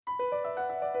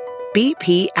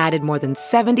BP added more than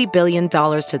 $70 billion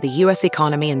to the U.S.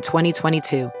 economy in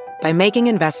 2022 by making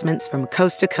investments from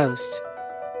coast to coast.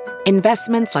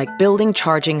 Investments like building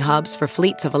charging hubs for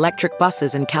fleets of electric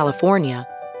buses in California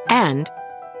and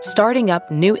starting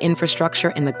up new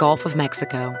infrastructure in the Gulf of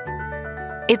Mexico.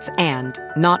 It's and,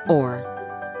 not or.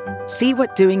 See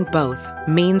what doing both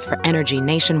means for energy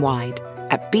nationwide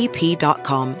at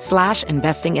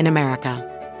bp.com/investing in America.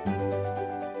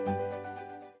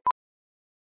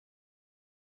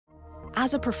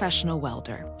 As a professional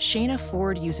welder, Shayna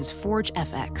Ford uses Forge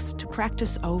FX to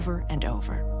practice over and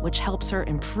over, which helps her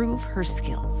improve her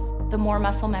skills. The more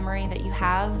muscle memory that you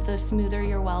have, the smoother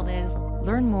your weld is.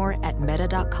 Learn more at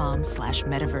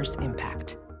meta.com/metaverse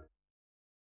impact.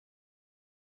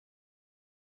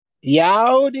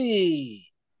 Yowdy!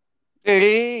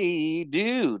 Hey,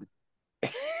 dude.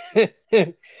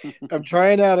 I'm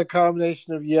trying out a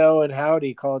combination of yo and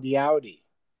howdy called Yowdy.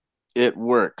 It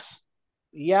works.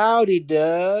 Yowdy,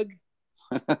 Doug.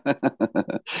 I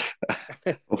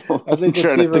I'm think it's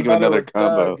trying to even think of better another with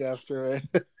combo. Doug after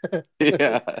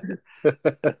Yeah.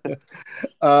 it.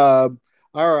 All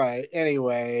right.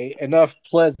 Anyway, enough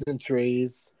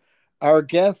pleasantries. Our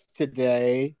guest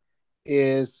today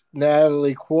is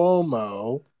Natalie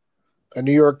Cuomo, a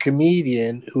New York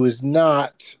comedian who is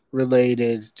not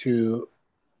related to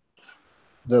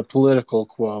the political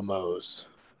Cuomos,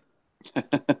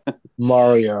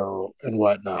 Mario and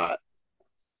whatnot.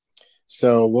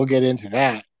 So we'll get into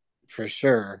that for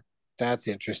sure. That's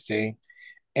interesting.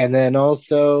 And then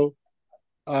also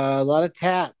a lot of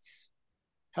tats.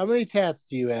 How many tats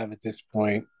do you have at this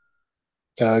point,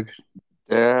 Doug?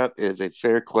 That is a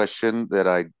fair question that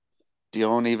I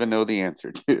don't even know the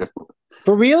answer to.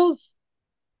 For reals?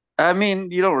 I mean,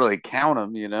 you don't really count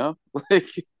them, you know? Like,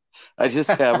 I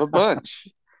just have a bunch,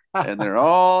 and they're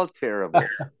all terrible.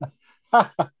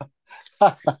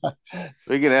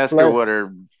 We can ask her what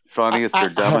her funniest or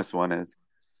dumbest one is.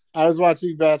 I was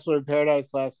watching Bachelor in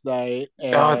Paradise last night.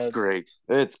 And, oh, it's great.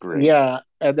 It's great. Yeah.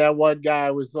 And that one guy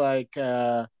was like,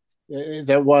 that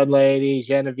one lady,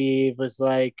 Genevieve, was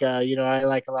like, I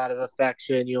like a lot of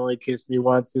affection. You only kissed me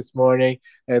once this morning.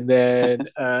 And then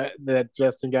that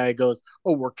Justin guy goes,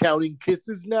 oh, we're counting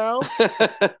kisses now?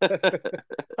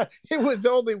 It was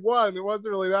only one. It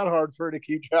wasn't really that hard for her to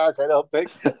keep track, I don't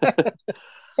think.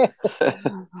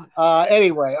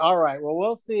 Anyway, all right. Well,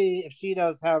 we'll see if she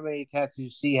knows how many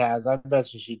tattoos she has. I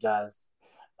bet you she does.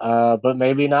 But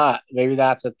maybe not. Maybe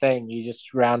that's a thing. You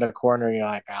just round a corner and you're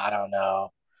like, I don't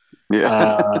know.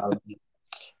 Yeah.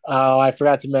 Oh, I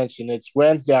forgot to mention it's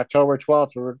Wednesday, October 12th.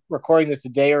 We're recording this a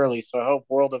day early, so I hope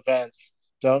world events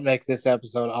don't make this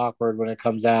episode awkward when it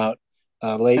comes out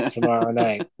late tomorrow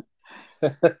night.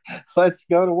 Let's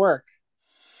go to work.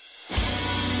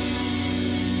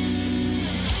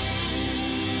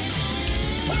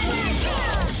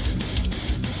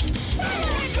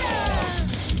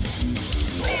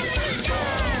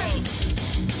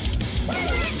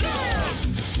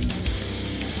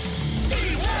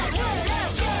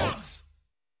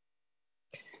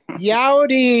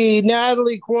 Yowdy,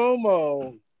 Natalie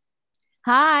Cuomo.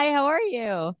 Hi, how are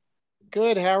you?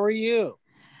 Good. How are you?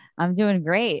 I'm doing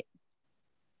great.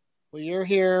 Well, you're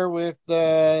here with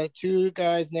two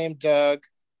guys named Doug.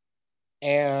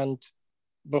 And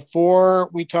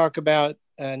before we talk about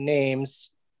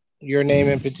names, your name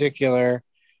in particular,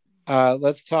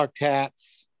 let's talk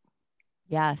tats.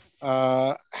 Yes.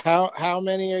 How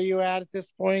many are you at this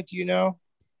point? Do you know?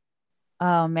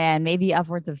 Oh man, maybe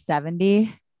upwards of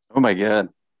 70. Oh my God.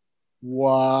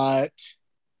 What?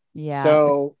 Yeah.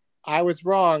 So I was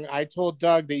wrong. I told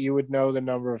Doug that you would know the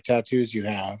number of tattoos you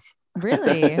have.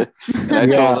 Really? And I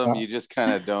told him you just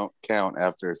kind of don't count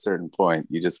after a certain point.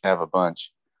 You just have a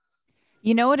bunch.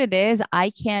 You know what it is? I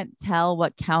can't tell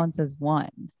what counts as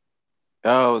one.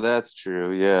 Oh, that's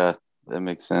true. Yeah, that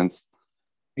makes sense.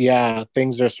 Yeah,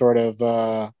 things are sort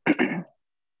of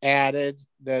added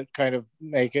that kind of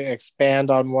make it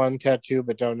expand on one tattoo,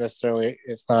 but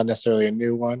it's not necessarily a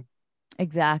new one.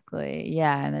 Exactly.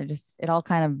 Yeah. And it all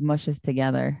kind of mushes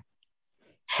together.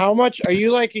 How much are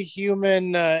you like a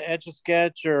human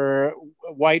Etch-a-Sketch or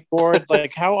whiteboard?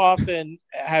 Like, how often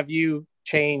have you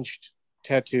changed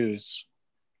tattoos?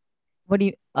 What do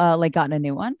you like gotten a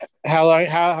new one? How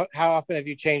often have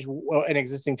you changed an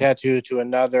existing tattoo to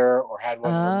another or had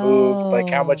one removed? Like,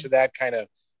 how much of that kind of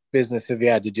business have you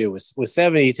had to do with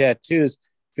 70 tattoos?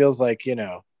 Feels like, you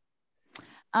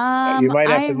might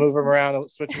have to move them around,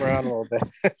 switch them around a little bit.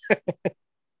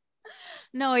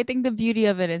 No, I think the beauty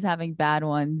of it is having bad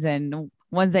ones and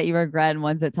ones that you regret and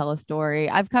ones that tell a story.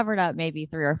 I've covered up maybe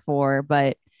 3 or 4,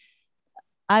 but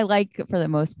I like, for the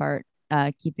most part,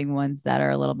 keeping ones that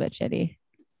are a little bit shitty.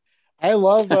 I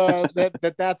love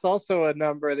that's also a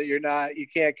number that you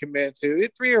can't commit to.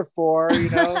 3 or 4,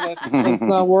 let's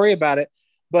not worry about it.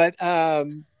 But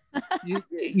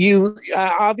you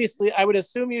obviously, I would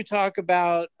assume you talk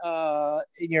about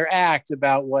in your act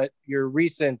about what your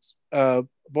recent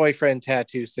boyfriend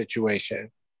tattoo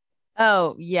situation.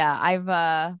 Oh yeah,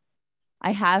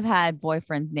 I have had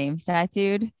boyfriends' names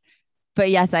tattooed, but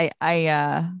yes, I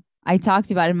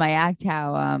talked about in my act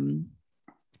how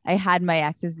I had my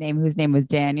ex's name, whose name was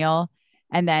Daniel,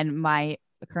 and then my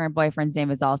current boyfriend's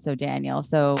name is also Daniel.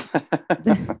 So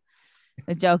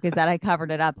the joke is that I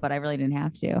covered it up, but I really didn't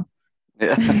have to.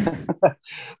 Yeah.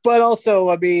 But also,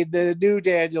 I mean, the new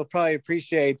Daniel probably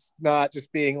appreciates not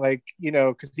just being like,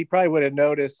 because he probably would have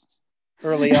noticed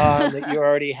early on that you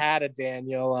already had a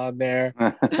Daniel on there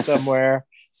somewhere.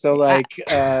 So like,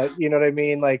 you know what I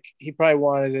mean? Like he probably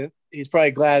wanted it. He's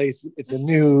probably glad it's a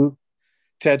new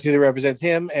tattoo that represents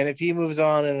him. And if he moves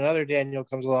on and another Daniel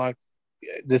comes along,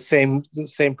 the same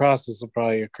process will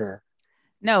probably occur.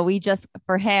 No,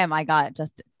 for him, I got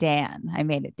just Dan. I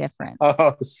made it different.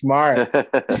 Oh, smart.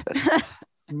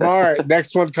 Smart.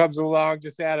 Next one comes along,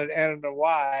 just add an N and a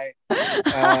Y.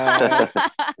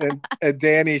 And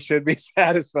Danny should be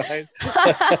satisfied.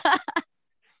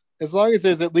 As long as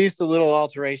there's at least a little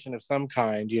alteration of some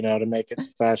kind, to make it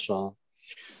special.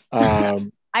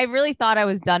 I really thought I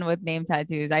was done with name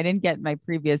tattoos. I didn't get my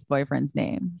previous boyfriend's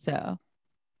name, so.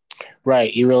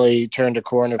 Right, you really turned a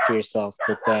corner for yourself,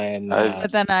 but then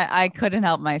I couldn't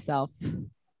help myself.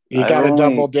 You got to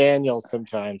double Daniel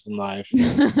sometimes in life.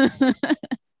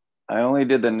 I only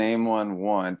did the name one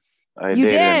once. I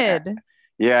dated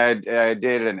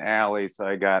an alley, so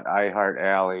I got I Heart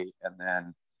Alley, and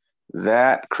then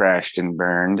that crashed and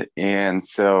burned, and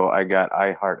so I got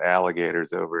I Heart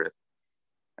Alligators over it.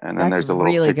 And then there's a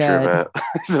little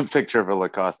picture of a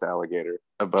Lacoste alligator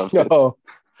above it. No,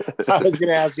 I was going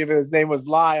to ask if his name was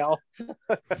Lyle.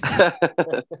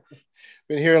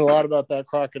 Been hearing a lot about that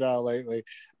crocodile lately.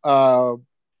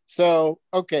 So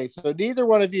neither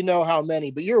one of you know how many,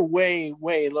 but you're way,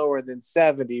 way lower than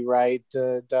 70, right,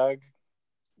 Doug?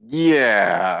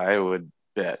 Yeah, I would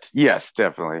bet. Yes,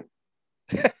 definitely.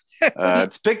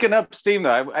 It's picking up steam,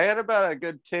 though. I had about a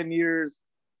good 10 years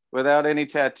without any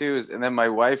tattoos. And then my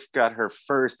wife got her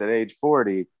first at age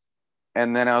 40.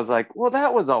 And then I was like, well,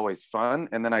 that was always fun.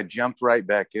 And then I jumped right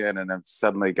back in, and I've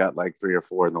suddenly got like 3 or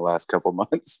 4 in the last couple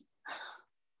months.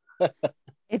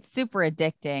 It's super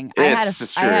addicting. I had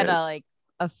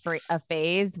a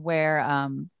phase where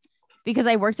because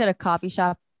I worked at a coffee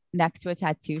shop next to a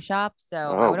tattoo shop, so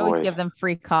I would always give them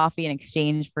free coffee in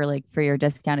exchange for your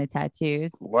discounted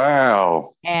tattoos.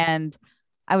 Wow. And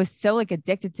I was so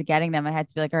addicted to getting them. I had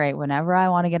to be like, all right, whenever I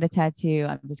want to get a tattoo,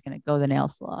 I'm just gonna go to the nail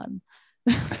salon.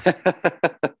 I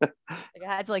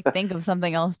had to think of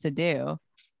something else to do.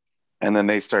 And then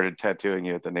they started tattooing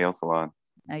you at the nail salon.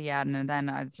 Yeah, and then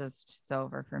it's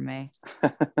over for me.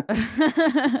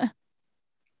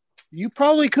 You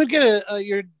probably could get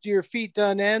your feet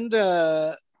done and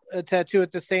a tattoo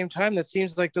at the same time. That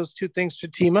seems like those two things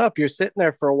should team up. You're sitting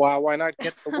there for a while. Why not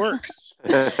get the works?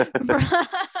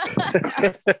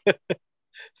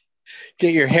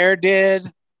 Get your hair did.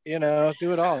 Do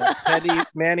it all.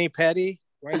 Mani-pedi.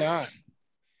 Why not?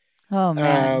 Oh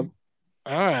man.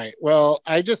 All right. Well,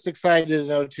 I'm just excited to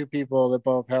know two people that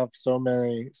both have so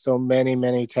many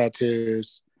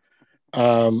tattoos,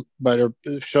 but are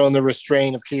showing the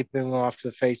restraint of keeping them off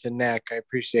the face and neck. I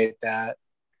appreciate that.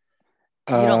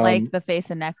 You don't like the face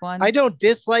and neck ones? I don't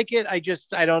dislike it. I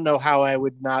don't know how I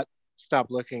would not stop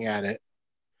looking at it.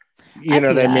 You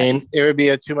know what I mean? It would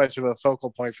be too much of a focal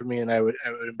point for me, and it would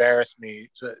embarrass me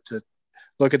to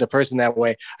look at the person that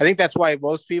way. I think that's why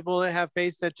most people that have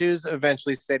face tattoos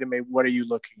eventually say to me, "What are you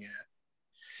looking at?"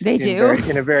 They do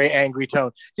in a very angry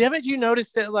tone. Haven't you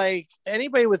noticed that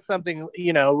anybody with something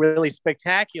really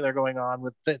spectacular going on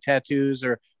with the tattoos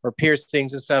or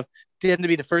piercings and stuff tend to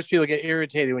be the first people to get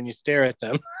irritated when you stare at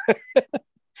them?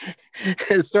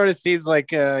 It sort of seems like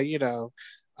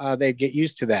they get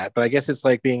used to that, but I guess it's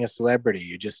like being a celebrity.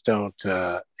 You just don't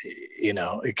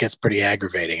it gets pretty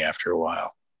aggravating after a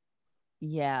while.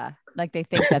 Yeah, they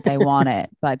think that they want it,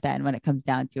 but then when it comes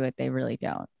down to it, they really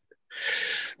don't.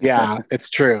 Yeah, it's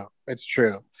true.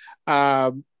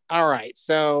 All right,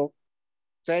 so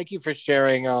thank you for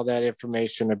sharing all that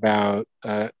information about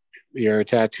your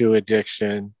tattoo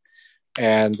addiction,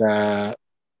 and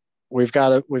we've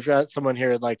got someone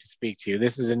here who'd like to speak to you.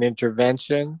 This is an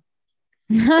intervention.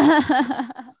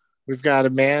 We've got a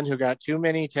man who got too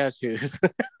many tattoos.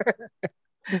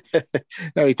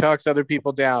 No, he talks other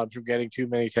people down from getting too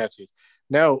many tattoos.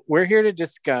 No, we're here to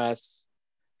discuss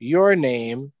your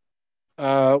name,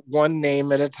 one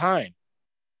name at a time,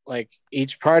 like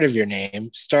each part of your name,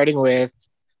 starting with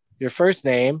your first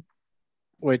name,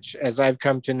 which, as I've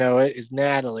come to know it, is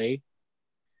Natalie.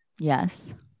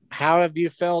 Yes. How have you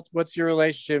felt? What's your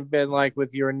relationship been like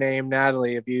with your name,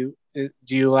 Natalie? Do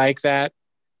you like that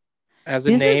as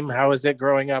a name? How is it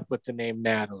growing up with the name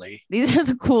Natalie? These are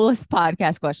the coolest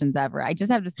podcast questions ever. I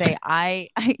just have to say,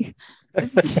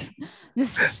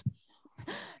 just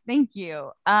thank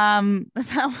you. The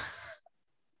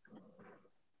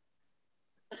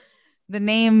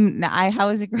name, how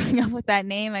is it growing up with that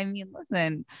name? I mean,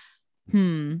 listen,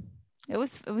 it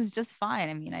was just fine.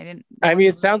 I mean,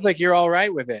 it sounds like you're all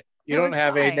right with it. You don't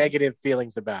have any negative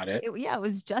feelings about it. It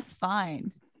was just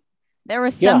fine. There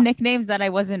were some nicknames that I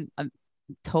wasn't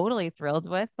totally thrilled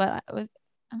with, but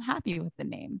I'm happy with the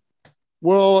name.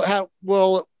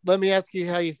 Well, let me ask you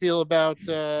how you feel about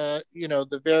the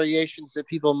variations that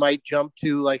people might jump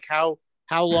to. Like how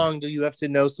long do you have to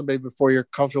know somebody before you're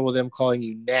comfortable with them calling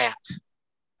you Nat?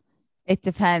 It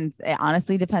depends. It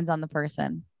honestly depends on the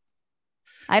person.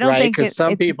 I don't think because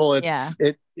some people it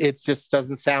just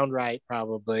doesn't sound right.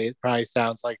 Probably it probably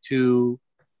sounds like too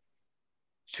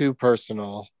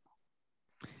personal,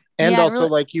 and also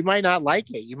like you might not like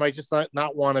it. You might just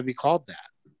not want to be called that.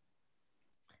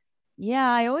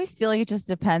 Yeah, I always feel like it just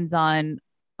depends on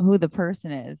who the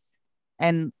person is,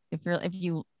 and if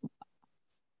you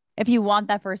want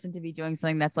that person to be doing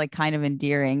something that's like kind of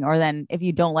endearing, or then if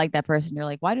you don't like that person, you're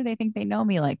like, why do they think they know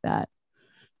me like that?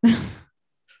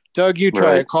 Doug, you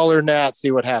try it. Call her Nat,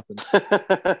 see what happens.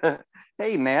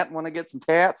 Hey, Nat, want to get some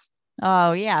tats?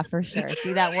 Oh, yeah, for sure.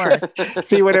 See, that works.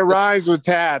 See, when it rhymes with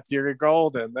tats, you're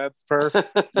golden. That's perfect.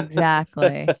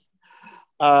 Exactly.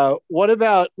 What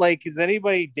about, like, has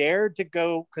anybody dared to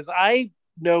go? Because I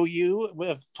know you,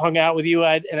 have hung out with you,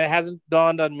 and it hasn't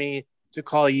dawned on me to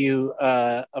call you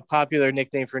a popular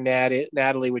nickname for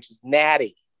Natalie, which is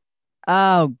Natty.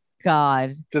 Oh,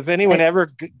 God. Does anyone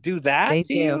ever do that? They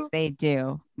do. They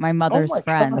do. My mother's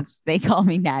friends, they call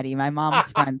me Natty. My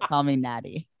mom's friends call me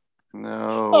Natty.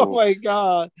 No. Oh my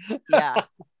God. Yeah,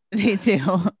 they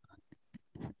do.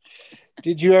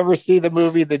 Did you ever see the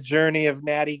movie The Journey of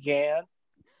Natty Gann?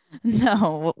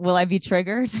 No. Will I be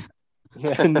triggered?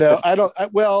 No, I don't.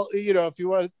 Well, if you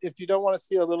don't want to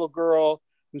see a little girl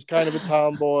who's kind of a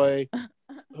tomboy,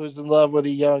 who's in love with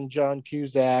a young John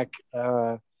Cusack,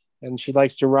 and she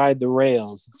likes to ride the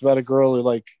rails. It's about a girl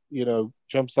who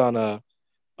jumps on a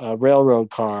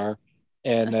railroad car,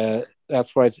 and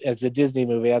that's why it's a Disney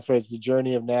movie. That's why it's The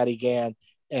Journey of Natty Gann,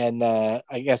 and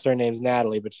I guess her name's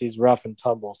Natalie, but she's rough and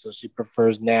tumble, so she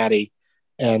prefers Natty,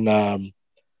 and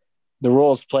the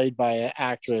role is played by an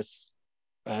actress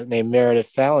named Meredith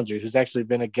Salinger, who's actually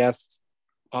been a guest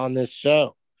on this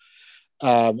show.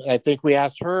 I think we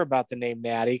asked her about the name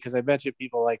Natty because I bet you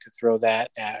people like to throw that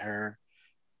at her.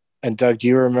 And Doug, do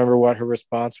you remember what her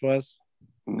response was?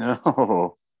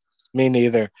 No. Me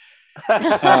neither.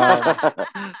 I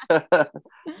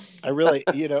really,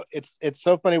 it's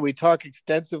so funny. We talk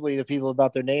extensively to people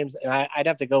about their names, and I'd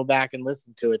have to go back and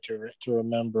listen to it to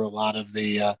remember a lot of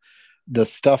the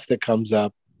stuff that comes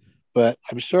up. But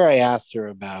I'm sure I asked her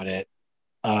about it.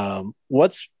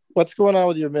 What's going on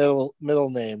with your middle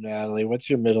name, Natalie? What's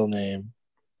your middle name?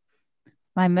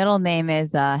 My middle name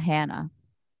is Hannah.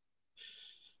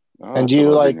 Oh, and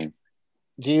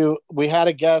we had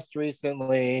a guest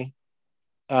recently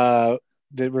that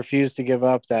refused to give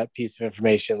up that piece of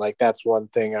information. Like, that's one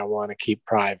thing I want to keep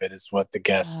private, is what the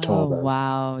guest told us.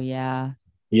 Wow. Yeah.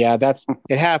 Yeah,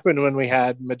 it happened when we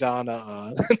had Madonna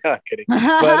on. Not kidding.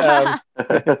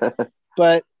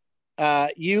 But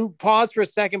you paused for a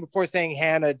second before saying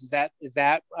Hannah. Is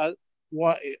that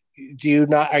what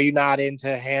are you not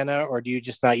into Hannah, or do you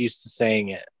just not used to saying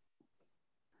it?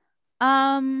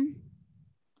 I'm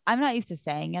not used to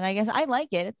saying it. I guess I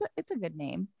like it. It's a good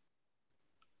name.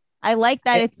 I like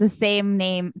that it's the same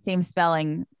name, same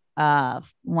spelling,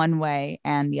 one way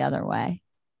and the other way.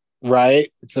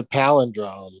 Right? It's a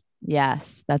palindrome.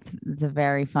 Yes, it's a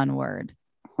very fun word.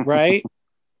 Right?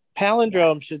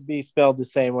 Palindrome should be spelled the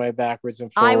same way backwards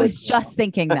and forwards. I was just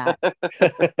thinking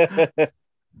that.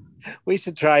 We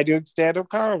should try doing stand-up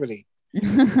comedy.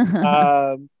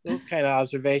 Those kind of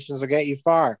observations will get you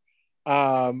far.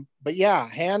 But yeah,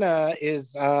 Hannah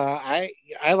is I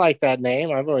like that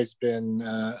name. I've always been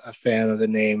a fan of the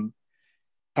name.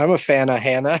 I'm a fan of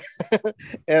Hannah.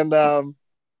 And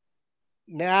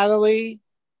Natalie,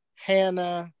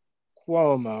 Hannah,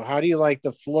 Cuomo. How do you like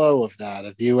the flow of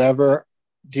that? Do you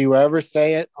ever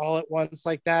say it all at once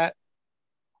like that?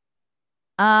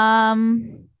 I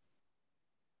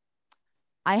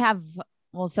have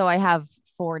I have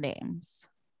 4 names.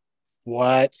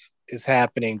 What is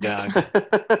happening, Doug?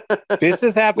 This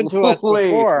has happened to us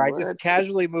before. I just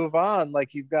casually move on,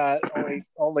 like you've got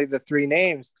only the 3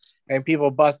 names, and people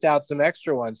bust out some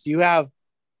extra ones. You have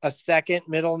a second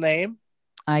middle name?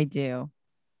 I do.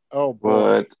 Oh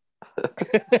boy.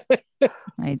 What?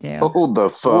 I do. Hold the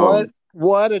phone.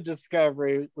 What a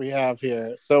discovery we have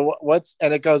here. So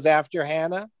and it goes after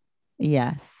Hannah?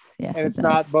 Yes. And it's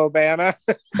not Bobana?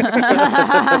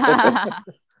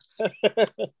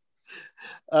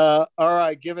 All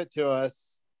right, give it to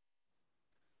us.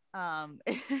 I've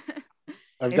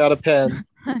got a pen.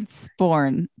 It's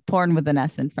porn with an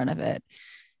S in front of it.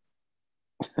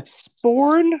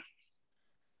 Sporn?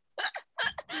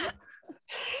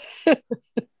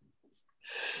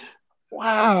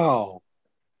 Wow.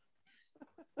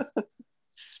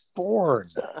 Sporn.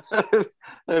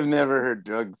 I've never heard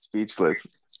Doug speechless.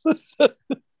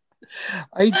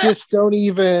 I just don't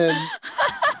even.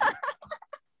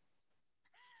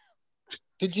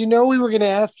 Did you know we were going to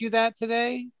ask you that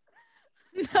today?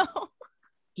 No.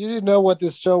 You didn't know what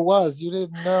this show was. You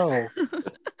didn't know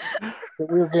that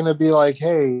we were going to be like,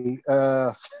 hey.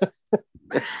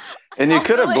 And you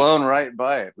could have blown right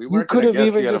by it. You could have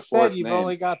even just said you've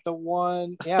only got the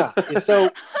one. Yeah. So.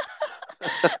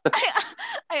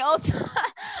 I also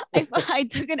I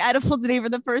took an edible today for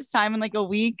the first time in like a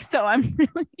week, so I'm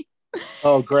really.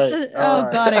 Oh, great!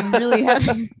 God, I'm really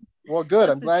having. Well, good.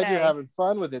 I'm glad you're having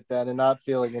fun with it then, and not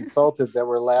feeling insulted that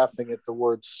we're laughing at the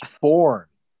word "sporn."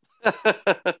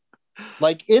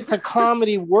 Like it's a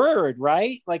comedy word,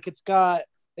 right? Like it's got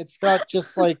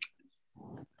just like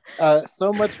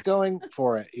so much going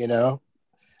for it, you know.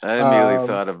 I immediately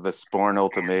thought of the Sporn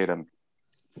ultimatum.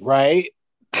 Right.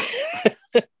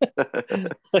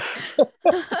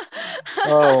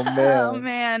 Oh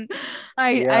man.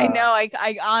 I know.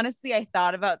 I honestly I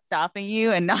thought about stopping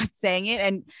you and not saying it,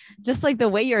 and just like the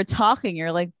way you're talking,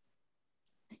 you're like,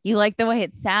 you like the way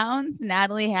it sounds,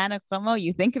 Natalie Hannah Cuomo.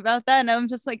 You think about that, and I'm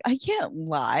just like, I can't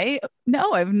lie.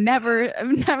 No, I've never.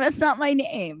 It's not my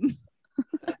name.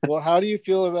 Well, how do you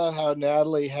feel about how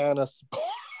Natalie Hannah?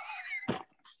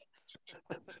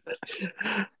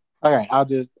 All right, I'll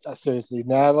do seriously.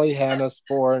 Natalie Hannah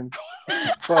Sporn.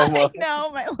 I know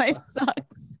my life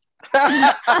sucks.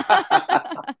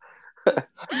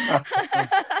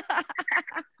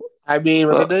 I mean,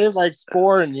 with a name like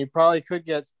Sporn, you probably could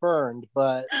get spurned,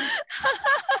 but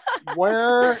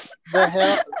where the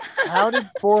hell? How did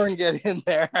Sporn get in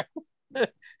there?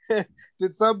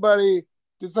 Did somebody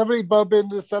bump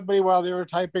into somebody while they were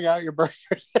typing out your birth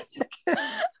certificate?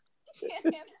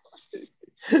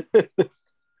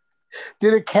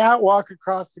 Did a cat walk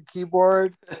across the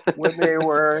keyboard when they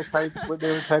were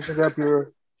typing up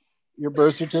your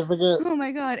birth certificate? Oh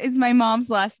my God, it's my mom's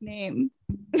last name.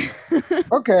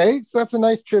 Okay, so that's a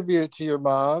nice tribute to your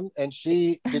mom. And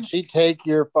did she take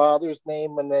your father's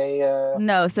name when they?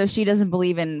 No, so she doesn't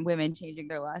believe in women changing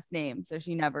their last name, so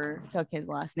she never took his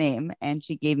last name, and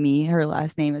she gave me her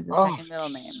last name as a second middle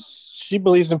name. She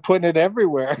believes in putting it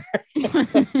everywhere.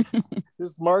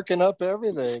 Just marking up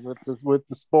everything with the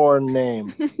Sporn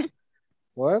name.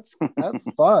 Well, that's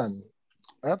fun.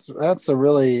 That's a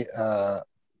really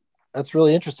that's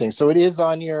really interesting. So it is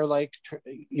on your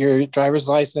your driver's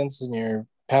license and your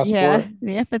passport.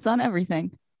 Yeah, it's on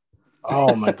everything.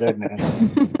 Oh my goodness,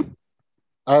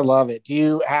 I love it.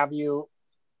 You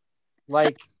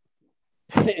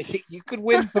you could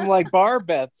win some bar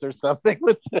bets or something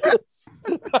with this.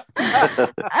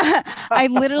 I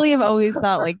literally have always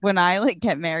thought when I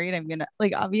get married, I'm gonna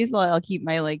obviously I'll keep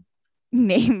my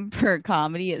name for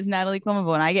comedy is Natalie Cuomo,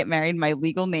 but when I get married, my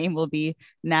legal name will be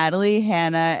Natalie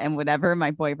Hannah and whatever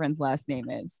my boyfriend's last name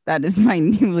is. That is my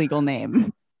new legal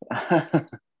name.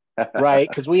 Right,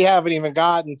 because we haven't even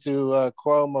gotten to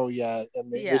Cuomo yet and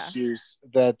the issues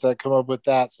that come up with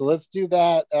that. So let's do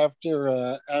that after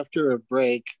a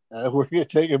break. We're going to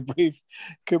take a brief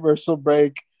commercial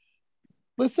break.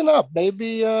 Listen up,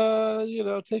 maybe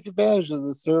take advantage of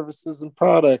the services and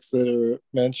products that are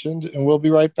mentioned, and we'll be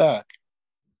right back.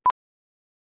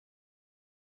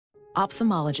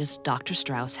 Ophthalmologist Dr.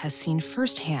 Strauss has seen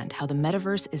firsthand how the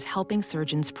metaverse is helping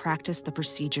surgeons practice the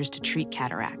procedures to treat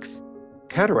cataracts.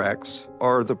 Cataracts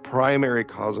are the primary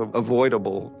cause of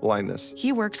avoidable blindness.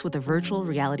 He works with a virtual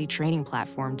reality training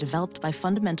platform developed by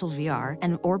Fundamental VR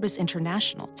and Orbis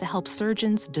International to help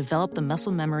surgeons develop the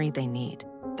muscle memory they need.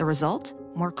 The result?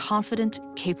 More confident,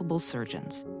 capable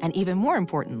surgeons. And even more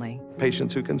importantly,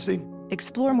 patients who can see.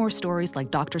 Explore more stories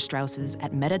like Dr. Strauss's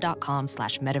at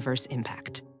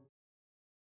meta.com/metaverseimpact.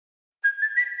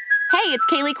 Hey, it's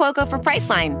Kaylee Cuoco for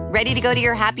Priceline. Ready to go to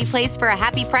your happy place for a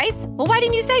happy price? Well, why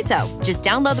didn't you say so? Just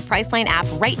download the Priceline app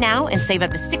right now and save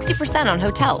up to 60% on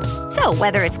hotels. So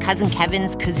whether it's Cousin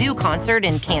Kevin's Kazoo Concert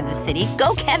in Kansas City,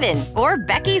 go Kevin, or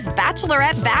Becky's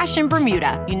Bachelorette Bash in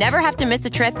Bermuda, you never have to miss a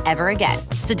trip ever again.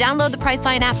 So download the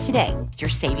Priceline app today. Your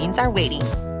savings are waiting.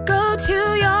 Go to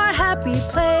your happy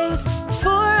place for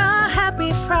a happy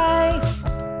price.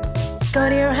 Go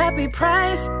to your happy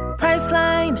price,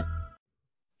 Priceline.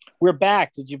 We're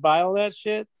back. Did you buy all that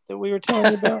shit that we were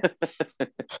telling you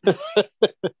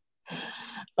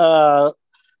about?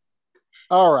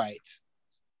 All right.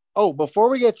 Oh, before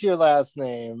we get to your last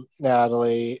name,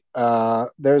 Natalie,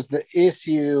 there's the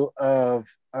issue of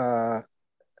now,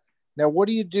 what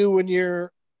do you do when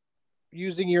you're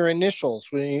using your initials,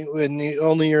 when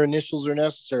only your initials are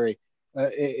necessary?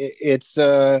 It's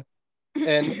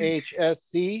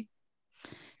NHSC.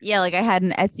 Yeah, like I had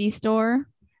an Etsy store.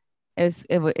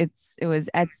 It was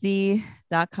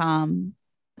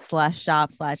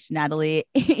etsy.com/shop/Natalie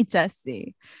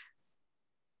HSC.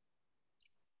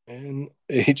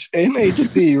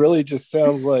 NHC really just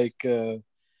sounds like HSC.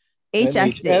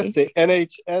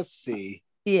 NHSC.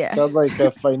 Yeah. Sounds like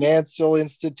a financial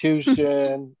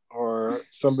institution or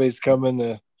somebody's coming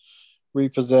to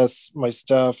repossess my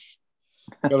stuff.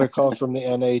 Got a call from the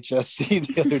NHSC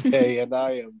the other day, and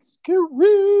I am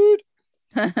screwed.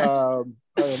 I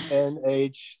am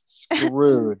NH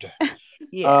screwed.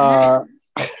 Yeah.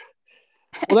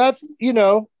 Well, that's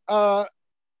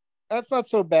that's not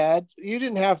so bad. You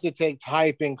didn't have to take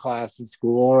typing class in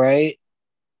school, right?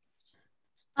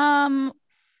 I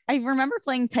remember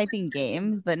playing typing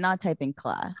games, but not typing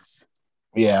class.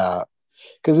 Yeah.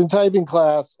 Because in typing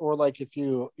class, or like if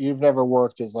you've never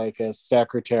worked as like a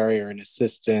secretary or an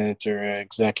assistant or an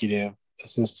executive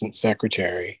assistant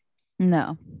secretary.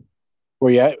 No.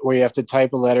 Where you have to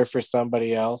type a letter for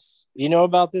somebody else. You know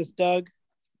about this, Doug?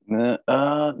 No,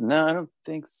 I don't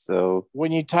think so.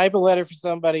 When you type a letter for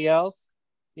somebody else,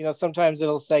 sometimes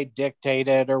it'll say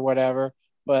dictated or whatever.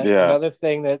 But another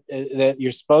thing that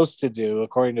you're supposed to do,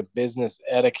 according to business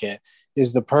etiquette,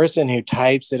 is the person who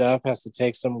types it up has to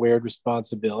take some weird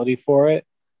responsibility for it,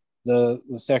 the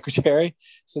secretary.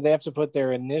 So they have to put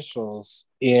their initials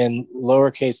in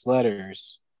lowercase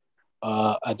letters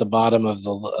at the bottom of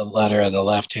the letter on the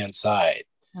left-hand side.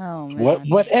 Oh, man.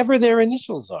 Whatever their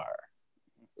initials are.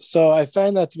 So I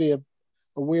find that to be a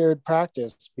weird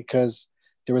practice, because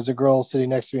there was a girl sitting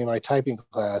next to me in my typing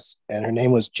class, and her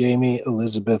name was Jamie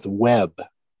Elizabeth Webb.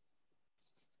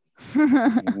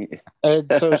 And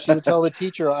so she would tell the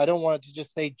teacher, I don't want it to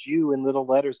just say Jew in little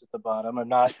letters at the bottom. I'm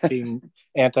not being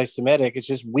anti-Semitic. It's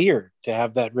just weird to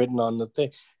have that written on the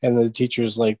thing. And the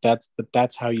teacher's like, that's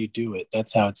how you do it.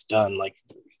 That's how it's done. Like,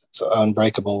 it's an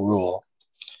unbreakable rule.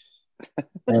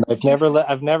 And I've never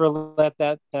let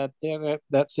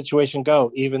that situation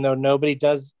go, even though nobody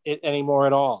does it anymore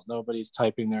at all. Nobody's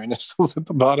typing their initials at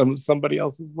the bottom of somebody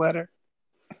else's letter.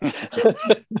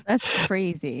 That's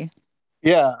crazy.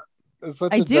 Yeah. I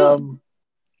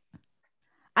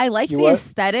like the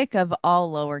aesthetic of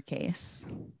all lowercase.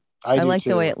 I like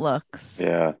the way it looks.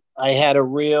 Yeah. I had a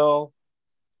real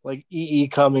like E.E.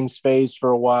 Cummings phase for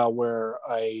a while where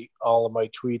all of my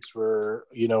tweets were,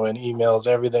 and emails,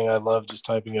 everything I love, just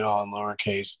typing it all in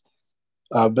lowercase.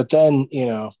 But then,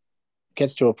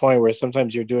 gets to a point where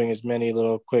sometimes you're doing as many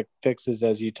little quick fixes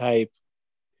as you type,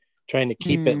 trying to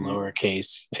keep it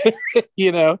lowercase,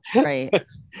 Right.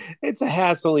 It's a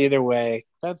hassle either way.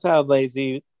 That's how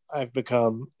lazy I've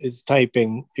become, is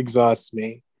typing exhausts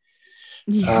me.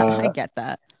 Yeah, I get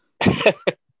that.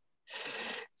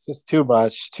 It's just too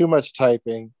much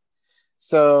typing.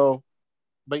 So,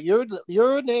 but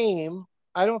your name,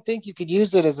 I don't think you could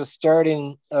use it as a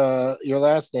starting, your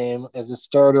last name as a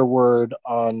starter word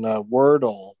on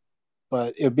Wordle,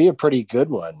 but it'd be a pretty good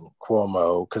one,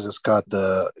 Cuomo, because it's got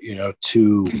the,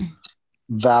 two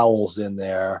vowels in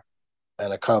there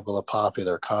and a couple of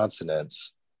popular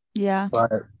consonants. Yeah.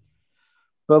 But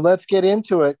let's get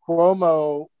into it.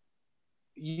 Cuomo,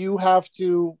 you have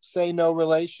to say no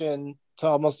relation to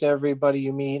almost everybody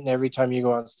you meet and every time you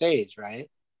go on stage,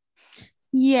 right?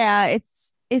 Yeah,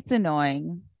 it's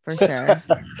annoying for sure.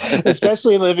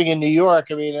 Especially living in New York.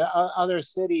 I mean, other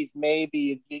cities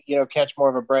maybe catch more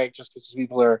of a break just because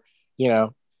people are,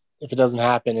 if it doesn't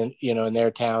happen in their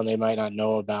town, they might not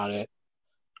know about it.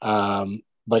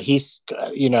 But he's,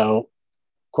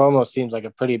 Cuomo seems like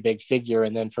a pretty big figure,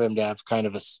 and then for him to have kind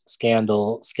of a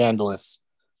scandalous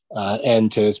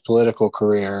end to his political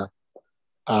career.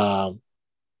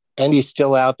 And he's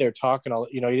still out there talking,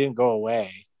 he didn't go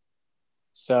away.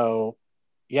 So,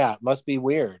 yeah, it must be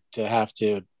weird to have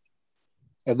to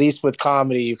at least with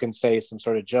comedy, you can say some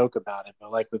sort of joke about it.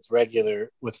 But like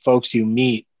with folks you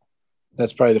meet,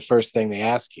 that's probably the first thing they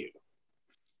ask you.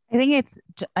 I think it's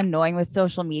annoying with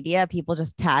social media. People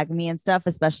just tag me and stuff,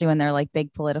 especially when they're like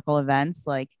big political events,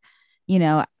 like, you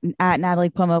know, at Natalie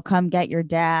Cuomo, come get your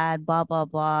dad, blah, blah,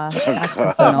 blah. That's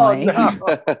just annoying.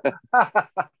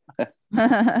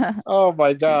 Oh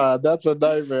my God, that's a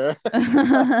nightmare.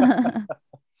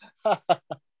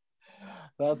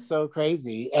 That's so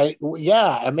crazy. And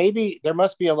yeah, and maybe there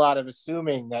must be a lot of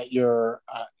assuming that you're,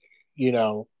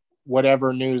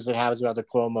 whatever news that happens about the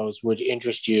Cuomos would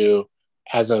interest you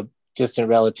as a distant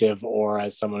relative or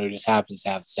as someone who just happens to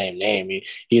have the same name.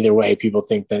 Either way, people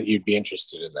think that you'd be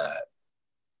interested in that.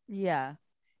 Yeah,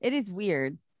 it is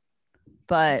weird,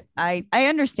 but I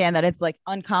understand that it's like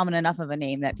uncommon enough of a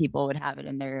name that people would have it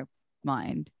in their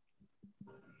mind.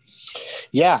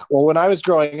 Yeah, well, when I was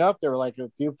growing up, there were like a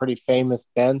few pretty famous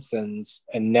Bensons,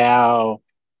 and now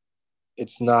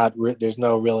it's not. There's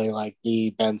no really like the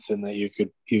Benson that you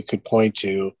could point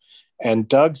to. And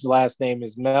Doug's last name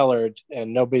is Mellard,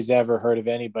 and nobody's ever heard of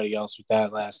anybody else with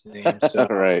that last name. So.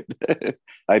 Right,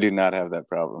 I do not have that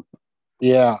problem.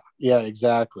 Yeah,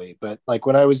 exactly. But like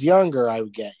when I was younger, I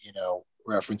would get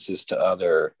references to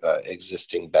other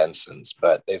existing Bensons,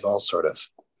 but they've all sort of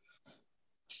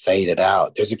faded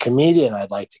out. There's a comedian I'd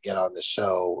like to get on the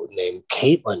show named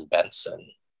Caitlin Benson,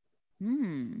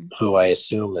 who I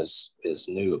assume is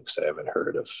new because I haven't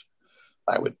heard of.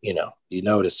 I would, you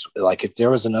notice, like if there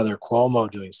was another Cuomo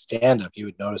doing stand-up, you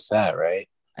would notice that, right?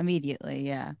 Immediately,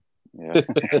 yeah.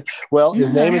 Well,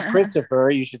 his name is Christopher.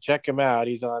 You should check him out.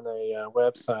 He's on a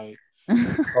website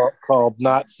called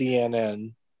Not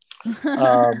CNN.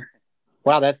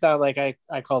 Wow, that sounded like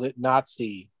I called it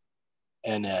Nazi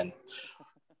NN.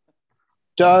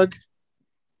 Doug,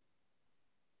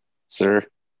 sir,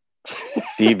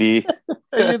 DB,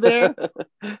 are you there?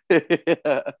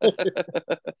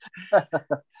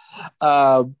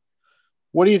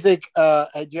 What do you think?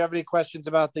 Do you have any questions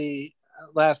about the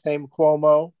last name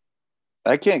Cuomo?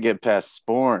 I can't get past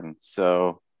Sporn,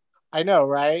 so I know,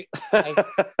 right?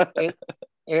 It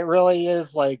really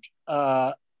is like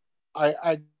I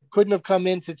couldn't have come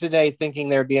into today thinking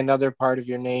there'd be another part of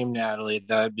your name, Natalie,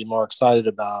 that I'd be more excited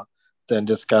about than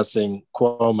discussing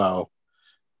Cuomo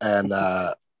and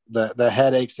the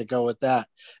headaches that go with that.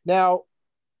 Now,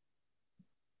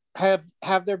 have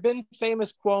there been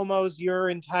famous Cuomos your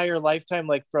entire lifetime,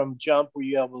 like from Jump?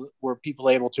 Were people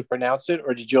able to pronounce it,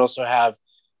 or did you also have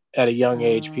at a young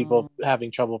age people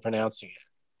having trouble pronouncing it?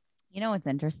 You know what's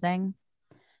interesting?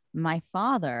 My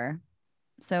father,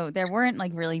 so there weren't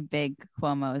like really big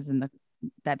Cuomos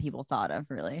that people thought of,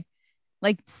 really.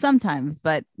 Like sometimes,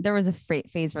 but there was a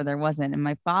phase where there wasn't. And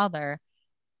my father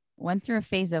went through a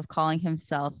phase of calling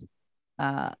himself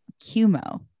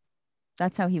Cuomo.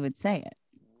 That's how he would say it.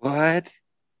 What?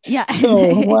 Yeah.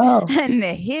 Oh, wow. And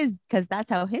because that's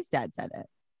how his dad said it.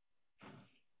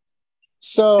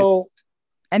 So,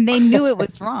 and they knew it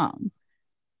was wrong.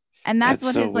 And that's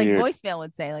what so his weird. like voicemail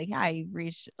would say. Like, yeah, I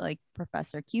reached like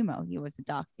Professor Cuomo. He was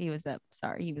a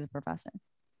professor.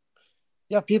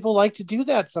 Yeah, people like to do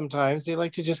that sometimes. They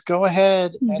like to just go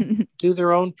ahead and do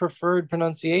their own preferred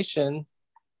pronunciation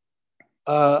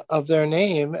of their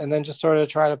name and then just sort of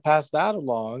try to pass that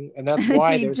along. And that's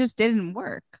why it just didn't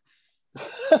work.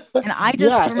 And I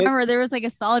just remember there was like a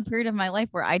solid period of my life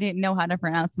where I didn't know how to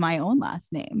pronounce my own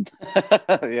last name.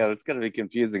 Yeah, that's gonna be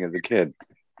confusing as a kid.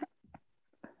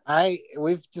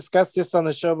 We've discussed this on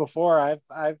the show before.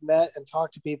 I've met and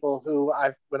talked to people who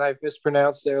when I've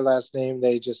mispronounced their last name,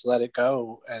 they just let it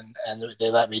go and they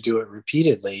let me do it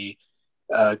repeatedly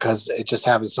because it just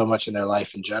happens so much in their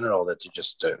life in general that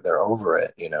they're over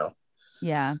it,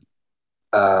 Yeah.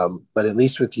 But at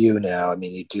least with you now, I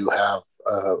mean, you do have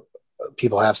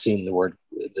people have seen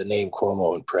the name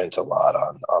Cuomo in print a lot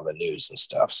on the news and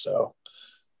stuff. So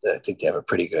I think they have a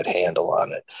pretty good handle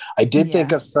on it. I did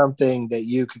think of something that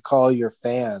you could call your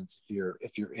fans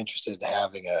if you're interested in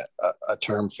having a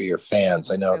term for your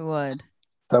fans. I know I would.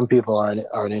 Some people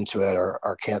aren't into it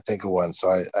or can't think of one,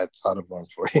 so I thought of one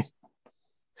for you.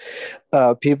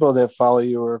 People that follow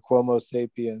you are Cuomo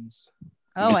sapiens.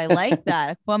 Oh, I like that.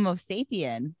 A Cuomo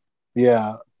sapien.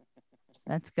 Yeah.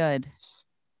 That's good.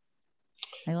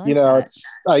 I like that.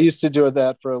 I used to do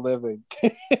that for a living.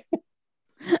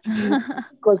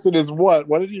 Question is what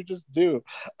did you just do?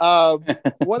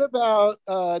 What about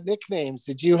nicknames?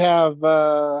 Did you have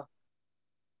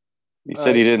you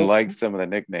said he didn't like some of the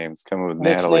nicknames coming with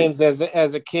nicknames Natalie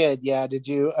as a kid? Yeah. Did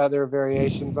you other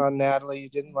variations on Natalie you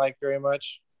didn't like very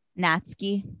much?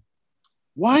 Natsky.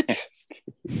 What?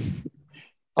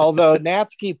 Although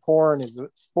Natsuki Sporn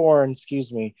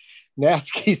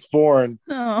Natsuki Sporn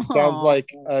sounds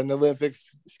like an Olympic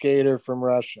skater from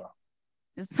Russia.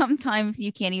 Sometimes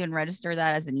you can't even register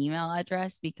that as an email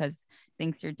address because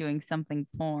thinks you're doing something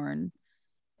porn.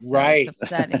 So right. It's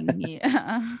upsetting.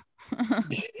 Yeah.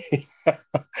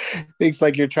 Thinks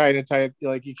like you're trying to type,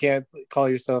 like you can't call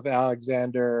yourself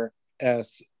Alexander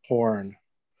S. Porn.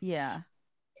 Yeah.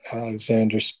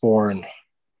 Alexander Sporn.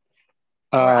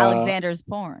 Or Alexander's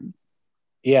porn.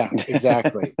 Yeah,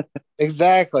 exactly.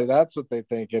 Exactly. That's what they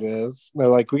think it is. They're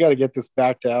like, we got to get this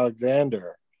back to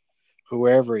Alexander,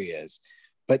 whoever he is.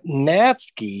 But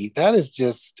Natsuki, that is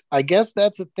just, I guess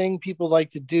that's a thing people like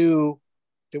to do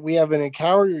that we haven't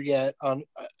encountered yet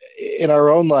in our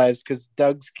own lives, because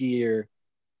Dougski, or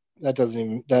that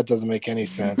doesn't make any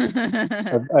sense.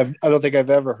 I don't think I've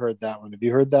ever heard that one. Have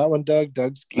you heard that one, Doug?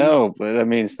 Dougski? No, but I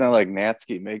mean, it's not like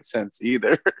Natsuki makes sense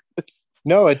either.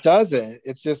 No, it doesn't.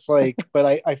 It's just like,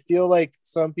 but I feel like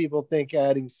some people think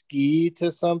adding ski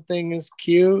to something is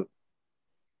cute.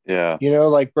 Yeah. You know,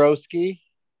 like broski.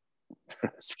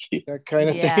 Broski. That kind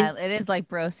of thing. Yeah, it is like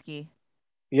broski.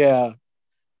 Yeah.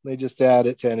 They just add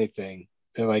it to anything.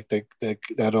 They're like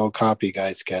that old copy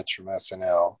guy sketch from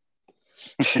SNL.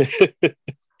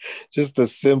 Just the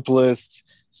simplest.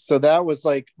 So that was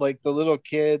like the little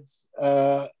kids.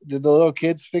 Did the little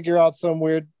kids figure out some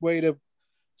weird way to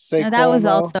say? No, that was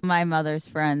also my mother's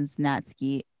friend's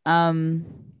Natsuki.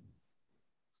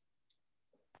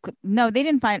 No, they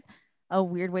didn't find a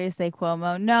weird way to say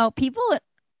Cuomo. No, people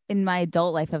in my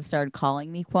adult life have started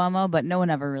calling me Cuomo, but no one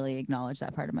ever really acknowledged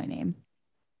that part of my name.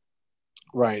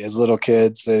 Right, as little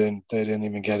kids, they didn't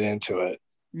even get into it.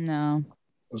 No, it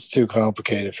was too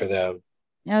complicated for them.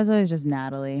 Yeah, it was always just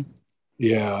Natalie.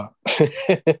 Yeah,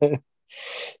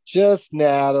 just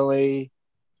Natalie.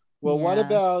 Well, What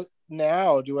about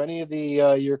now? Do any of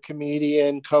the your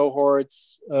comedian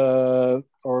cohorts or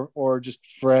just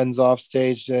friends off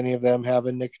stage, do any of them have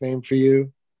a nickname for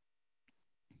you?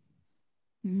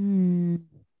 It's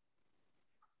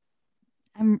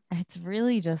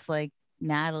really just like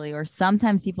Natalie, or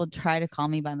sometimes people try to call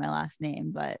me by my last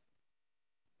name, but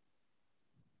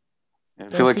I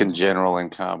feel like in general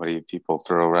in comedy, people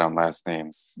throw around last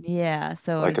names. Yeah,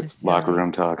 so like it's locker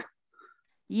room talk.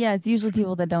 Yeah, it's usually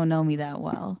people that don't know me that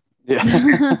well.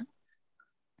 Yeah.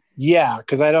 Yeah,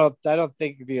 because I don't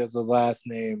think of you as a last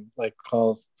name, like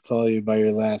call you by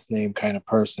your last name kind of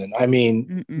person. I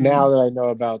mean, now that I know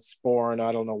about Sporn,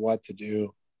 I don't know what to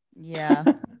do. Yeah.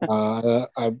 I'll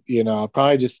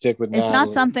probably just stick with Natalie. It's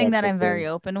not something that I'm very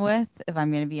open with, if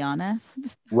I'm going to be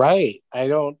honest. Right. I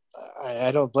don't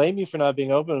blame you for not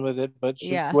being open with it, but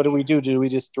what do we do? Do we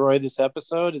destroy this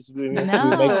episode? We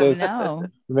make this a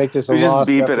we just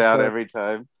beep episode? It out every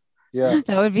time. Yeah.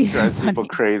 That would be so drives people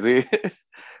crazy.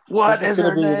 What is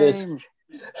her name?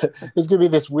 There's gonna be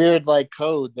this weird like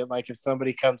code that like if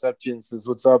somebody comes up to you and says,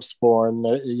 "What's up,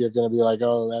 Sporn?" You're gonna be like,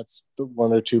 "Oh, that's the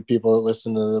one or two people that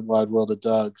listen to the Wide World of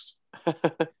Doug's."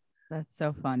 That's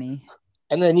so funny.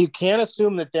 And then you can't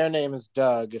assume that their name is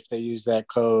Doug if they use that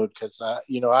code, because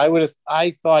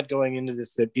I thought going into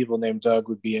this that people named Doug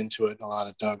would be into it and a lot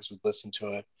of Dougs would listen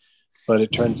to it, but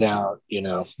it turns out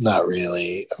not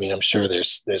really. I mean, I'm sure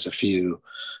there's a few,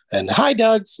 and hi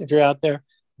Dougs if you're out there,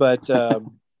 but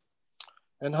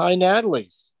and hi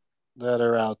Natalies that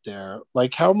are out there.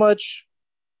 Like how much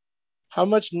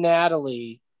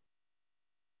Natalie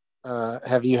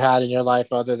have you had in your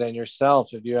life other than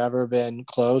yourself? Have you ever been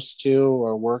close to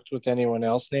or worked with anyone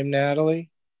else named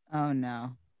Natalie? Oh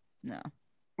no.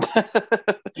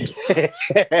 You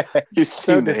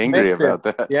seemed angry about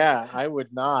that. Yeah, I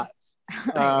would not.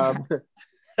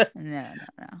 No.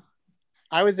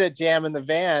 I was at Jam in the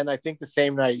Van, I think the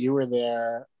same night you were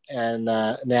there, and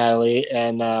Natalie,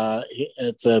 and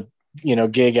it's a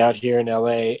gig out here in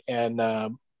LA, and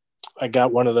I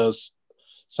got one of those.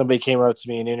 Somebody came up to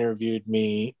me and interviewed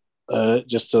me,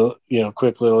 just a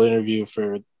quick little interview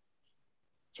for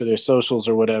their socials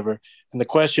or whatever, and the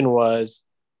question was,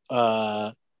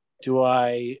 do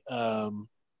I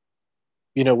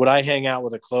would I hang out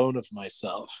with a clone of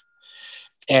myself?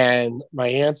 And my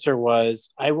answer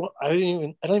was, I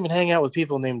don't even hang out with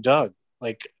people named Doug.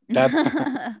 Like that's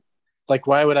like,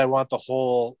 why would I want the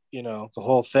whole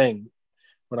thing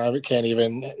when I can't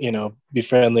even, be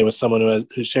friendly with someone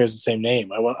who shares the same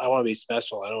name? I want to be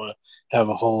special. I don't want to have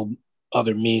a whole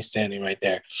other me standing right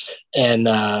there. And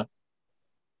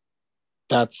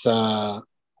that's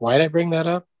why did I bring that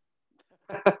up?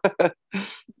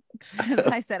 Because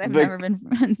I said I've never been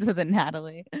friends with a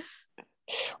Natalie.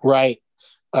 Right.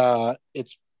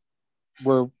 It's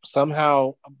we're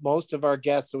somehow, most of our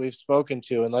guests that we've spoken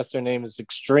to, unless their name is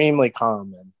extremely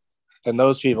common, then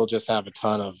those people just have a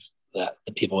ton of that,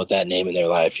 the people with that name in their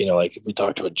life. You know, like if we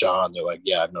talk to a John, they're like,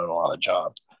 yeah, I've known a lot of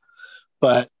Johns.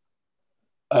 But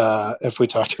if we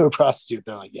talk to a prostitute,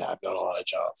 they're like, yeah, I've known a lot of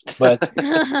Johns.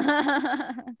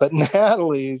 But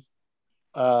Natalie's,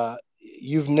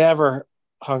 you've never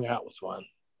hung out with one.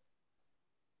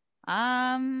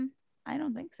 I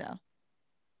don't think so.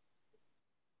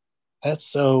 That's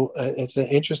so. It's an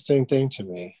interesting thing to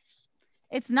me.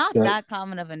 It's not that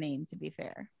common of a name, to be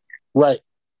fair. Right.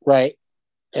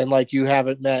 And like you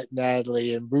haven't met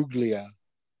Natalie Imbruglia.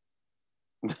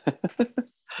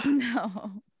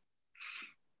 No.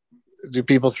 Do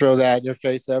people throw that in your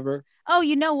face ever? Oh,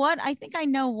 you know what? I think I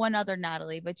know one other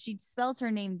Natalie, but she spells her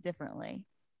name differently.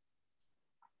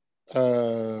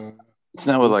 It's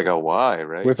not with like a Y,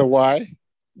 right? With a Y?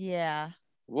 Yeah.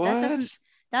 What?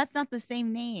 That's not the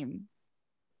same name.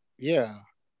 Yeah.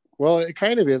 Well, it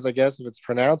kind of is, I guess, if it's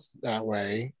pronounced that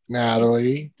way.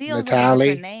 Natalie. Feels Natalie. like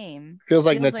a different name. Feels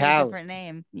like Like Natalie. a different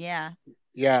name. Yeah.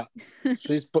 Yeah.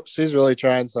 She's really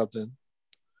trying something.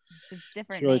 It's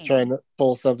different. She's really trying to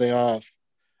pull something off.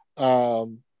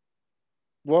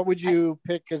 What would you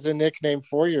pick as a nickname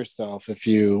for yourself if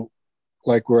you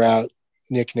were out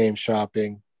nickname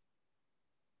shopping?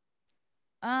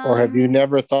 Or have you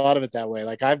never thought of it that way?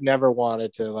 Like I've never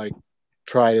wanted to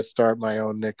try to start my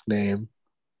own nickname.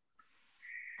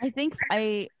 I think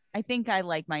I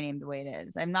like my name the way it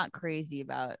is. I'm not crazy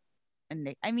about a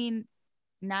nick. I mean,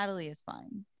 Natalie is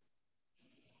fine.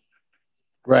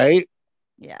 Right?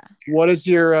 Yeah. What is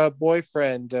your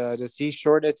boyfriend? Does he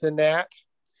shorten it to Nat?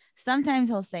 Sometimes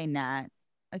he'll say Nat.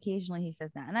 Occasionally he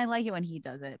says Nat. And I like it when he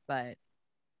does it, but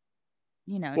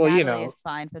Natalie is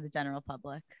fine for the general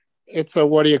public. It's a,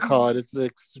 what do you call it? It's an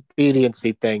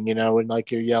expediency thing, when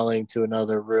you're yelling to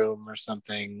another room or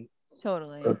something.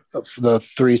 Totally. The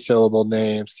 3-syllable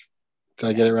names. Did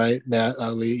I get it right? Nat,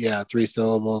 Ali. Yeah, 3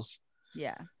 syllables.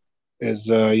 Yeah. Is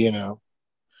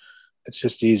it's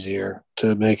just easier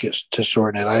to make it, to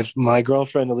shorten it. My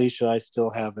girlfriend Alicia, I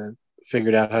still haven't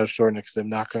figured out how to shorten it because I'm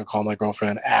not going to call my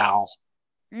girlfriend Al.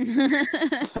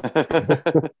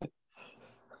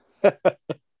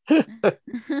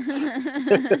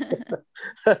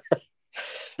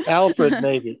 Alfred,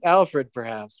 maybe Alfred,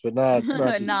 perhaps, but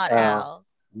not Al.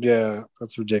 Yeah,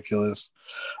 that's ridiculous.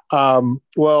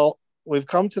 Well, we've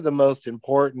come to the most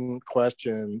important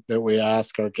question that we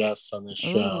ask our guests on this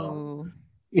show.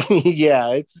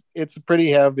 Yeah, it's a pretty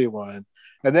heavy one,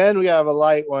 and then we have a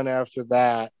light one after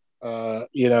that.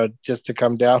 Just to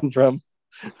come down from.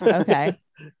 Okay.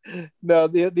 No,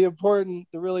 the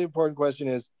really important question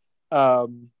is,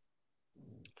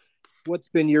 what's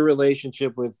been your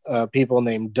relationship with people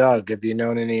named Doug? Have you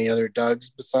known any other Dougs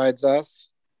besides us?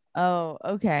 Oh,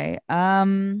 okay.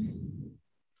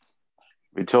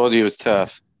 We told you it was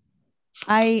tough.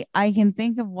 I can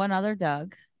think of one other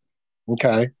Doug.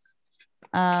 Okay.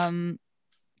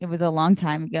 It was a long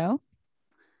time ago.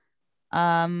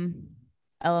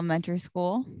 Elementary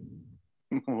school.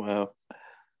 Wow.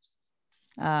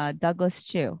 Douglas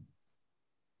Chu.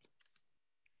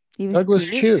 He was Douglas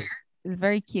cute. Chu. He was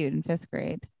very cute in 5th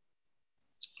grade,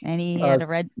 and he had a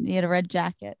red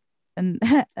jacket, and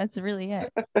that's really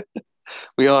it.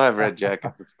 We all have red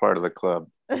jackets. It's part of the club.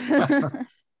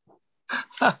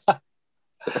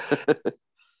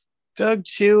 Doug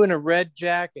Chu in a red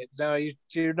jacket. No,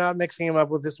 you're not mixing him up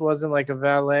with, this wasn't like a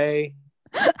valet.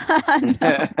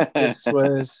 This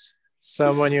was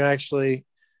someone you actually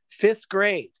 5th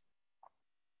grade.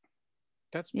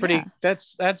 That's pretty. Yeah.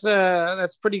 That's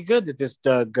pretty good that this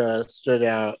Doug stood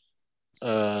out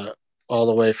all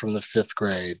the way from the 5th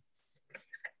grade.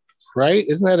 Right?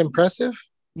 Isn't that impressive?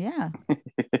 Yeah.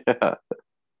 Yeah.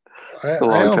 It's a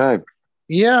long time.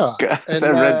 Yeah. God, and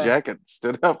that red jacket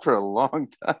stood out for a long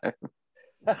time.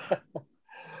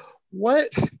 What?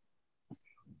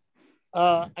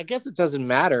 I guess it doesn't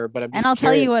matter, but I'm just I'll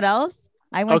curious. tell you what else.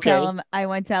 I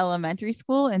went to elementary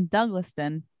school in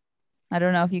Douglaston. I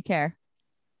don't know if you care.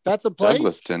 That's a place.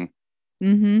 Douglaston.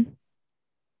 Mm-hmm.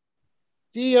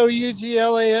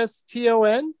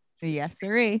 Douglaston. Yes,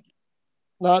 sirree.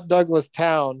 Not Douglas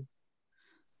Town.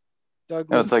 No,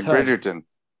 it's like Bridgerton.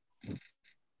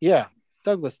 Yeah,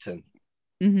 Douglaston.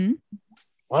 Mm-hmm.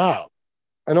 Wow,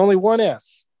 and only one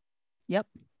S. Yep.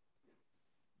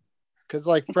 Because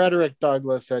Frederick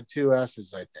Douglass had 2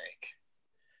 S's, I think.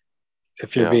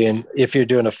 If you're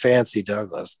doing a fancy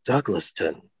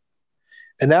Douglaston.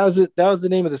 And that was it. That was the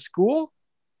name of the school?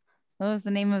 What was the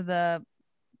name of the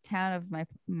town of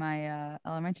my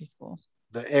elementary school?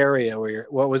 The area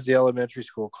what was the elementary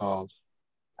school called?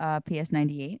 PS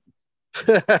 98.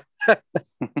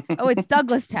 Oh, it's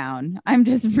Douglastown. I'm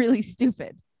just really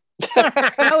stupid. No,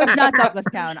 it's not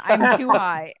Douglastown. I'm too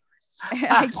high.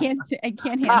 I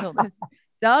can't handle this.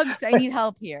 Dougs, I need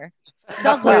help here.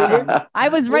 Douglaston. I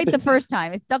was right the first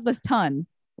time. It's Douglaston.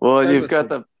 Well, you've got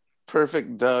the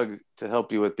perfect Doug to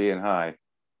help you with being high.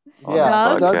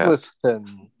 Yeah,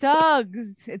 Douglaston.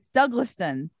 Dougs. It's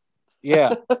Douglaston.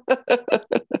 Yeah.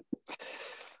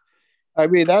 I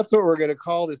mean, that's what we're going to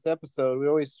call this episode. We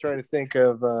always try to think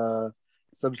of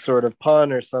some sort of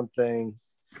pun or something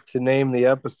to name the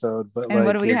episode. But and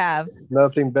what do we have?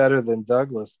 Nothing better than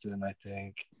Douglaston, I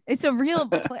think. It's a real.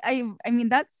 I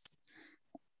mean,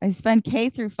 I spent K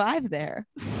through 5 there.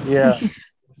 Yeah.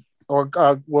 Or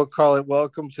we'll call it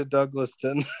Welcome to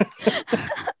Douglaston.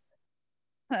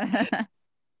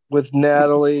 With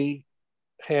Natalie,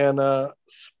 Hannah,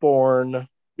 Sporn,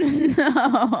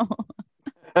 no.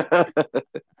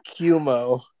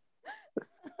 Cumo.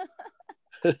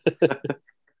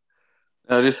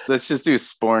 No, let's just do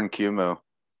Sporn Cumo.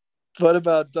 What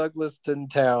about Douglaston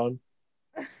Town?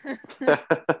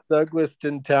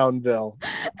 Douglaston Townville.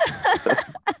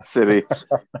 City.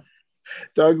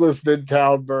 Douglaston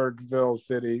Townburgville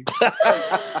City.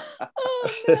 Oh,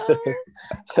 no.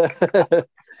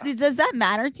 Does that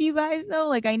matter to you guys though?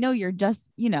 Like, I know you're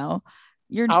just, that's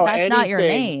anything. Not your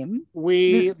name.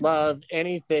 We love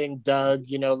anything Doug.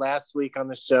 Last week on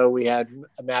the show we had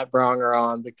Matt Bronger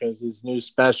on because his new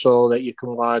special that you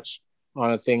can watch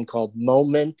on a thing called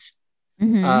Moment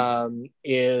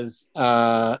is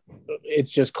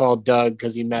it's just called Doug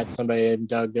because he met somebody named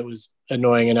Doug that was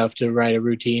annoying enough to write a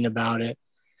routine about it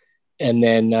and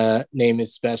then name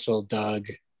his special Doug.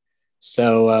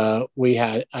 So we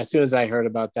had, as soon as I heard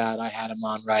about that, I had him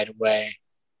on right away.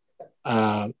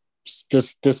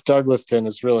 This Douglaston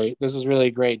is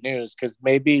really great news because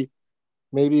maybe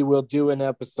we'll do an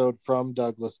episode from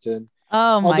Douglaston.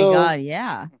 Oh my God,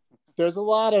 yeah. There's a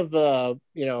lot of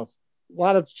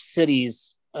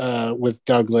cities with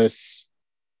Douglas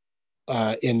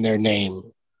in their name.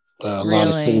 A lot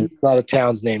of cities, a lot of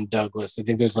towns named Douglas. I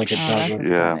think there's like a Douglas.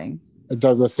 Yeah.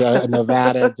 Douglas,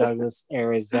 Nevada, Douglas,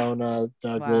 Arizona,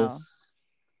 Douglas,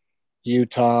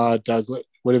 Utah, Douglas.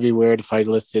 Would it be weird if I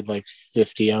listed like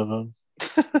 50 of them?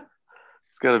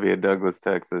 It's got to be a Douglas,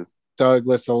 Texas.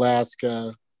 Douglas,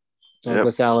 Alaska,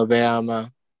 Douglas,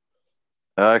 Alabama.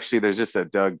 Actually, there's just a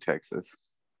Doug, Texas.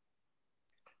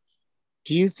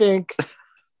 Do you think...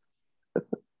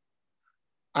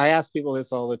 I ask people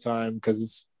this all the time because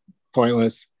it's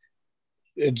pointless.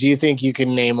 Do you think you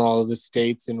can name all of the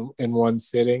states in one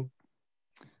sitting?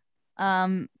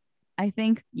 I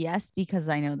think yes, because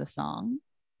I know the song.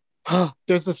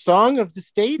 There's a song of the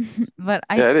states? But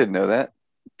I didn't know that.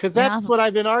 Because that's what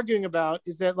I've been arguing about,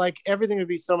 is that like everything would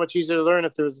be so much easier to learn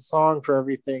if there was a song for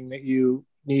everything that you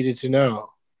needed to know.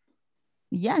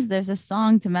 Yes, there's a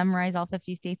song to memorize all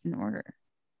 50 states in order.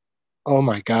 Oh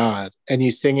my God. And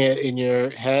you sing it in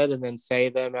your head and then say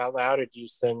them out loud, or do you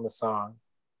sing the song?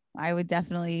 I would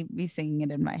definitely be singing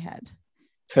it in my head.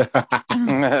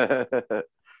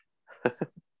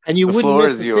 And you wouldn't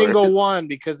miss a single one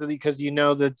because you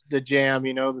know the jam,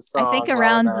 you know the song. I think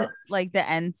around like the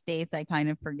end states, I kind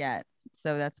of forget.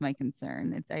 So that's my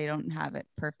concern. I don't have it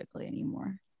perfectly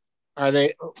anymore. Are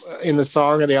they in the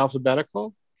song? Are they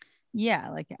alphabetical?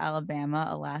 Yeah, like Alabama,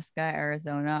 Alaska,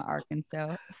 Arizona,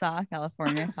 Arkansas,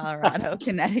 California, Colorado,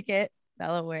 Connecticut,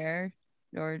 Delaware,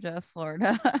 Georgia,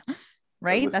 Florida.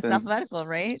 Right? That's alphabetical,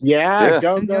 right? Yeah.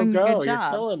 Go. You're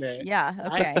killing it. Yeah.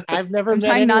 Okay. I've never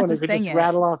met anyone who could just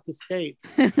rattle off the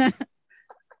states.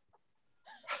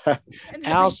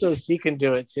 Al says she can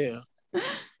do it too.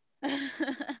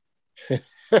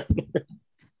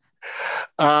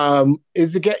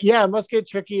 It must get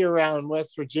tricky around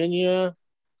West Virginia.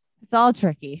 It's all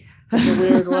tricky. It's a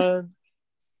weird one.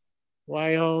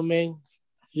 Wyoming,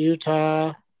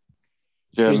 Utah.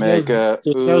 Jamaica.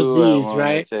 There's no Z's,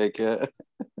 right? Take it.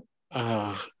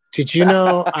 Did you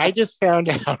know? I just found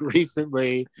out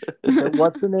recently that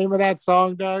what's the name of that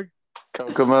song, Doug?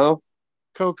 Kokomo.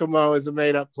 Kokomo is a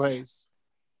made-up place.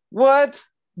 What?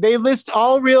 They list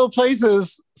all real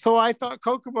places, so I thought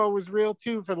Kokomo was real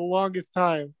too for the longest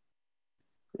time.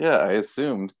 Yeah, I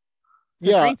assumed.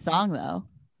 It's a great song, though.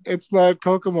 It's not.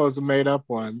 Kokomo's a made-up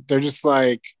one. They're just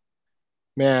like,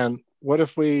 man, what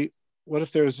if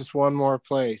there was just one more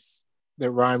place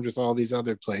that rhymed with all these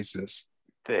other places?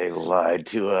 They lied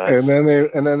to us. And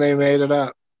then they made it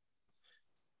up.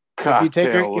 If you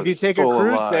take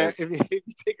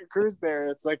a cruise there,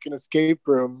 it's like an escape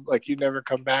room. Like you never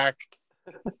come back.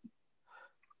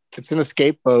 It's an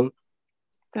escape boat.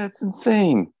 That's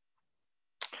insane.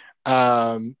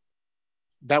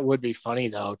 that would be funny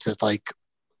though, to like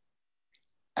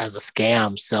as a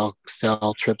scam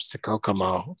sell trips to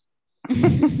Kokomo.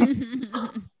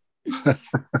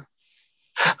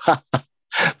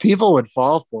 People would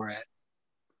fall for it.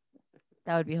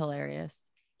 That would be hilarious.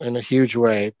 In a huge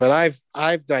way. But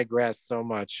I've digressed so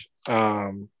much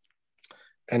and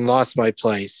lost my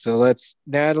place. So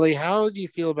Natalie, how do you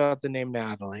feel about the name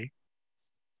Natalie?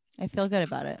 I feel good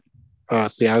about it.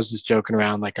 See, I was just joking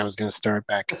around like I was going to start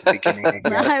back at the beginning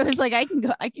again. I was like, I can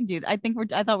do that.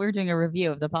 I thought we were doing a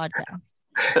review of the podcast.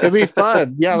 It'd be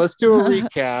fun. Yeah, let's do a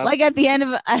recap. Like at the end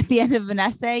of an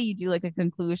essay, you do like a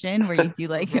conclusion where you do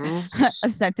like a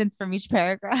sentence from each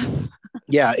paragraph.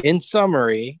 Yeah, in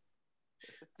summary,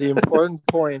 the important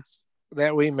points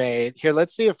that we made. Here,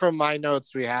 let's see if from my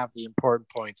notes we have the important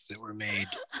points that were made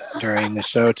during the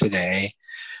show today.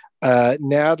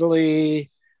 Natalie,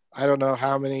 I don't know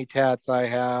how many tats I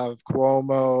have.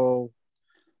 Cuomo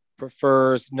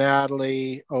prefers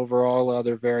Natalie over all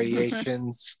other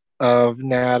variations of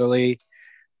Natalie,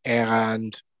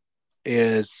 and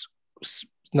is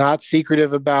not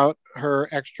secretive about her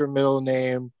extra middle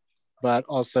name, but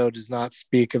also does not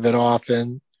speak of it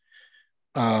often.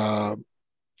 Because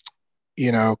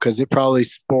it probably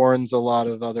spawns a lot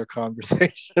of other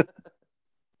conversations.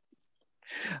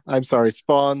 I'm sorry,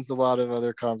 spawns a lot of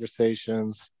other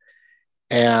conversations.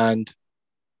 And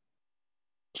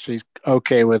she's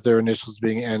okay with her initials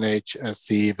being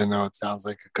NHSC, even though it sounds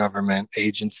like a government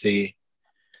agency.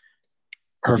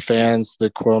 Her fans, the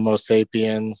Cuomo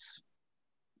Sapiens,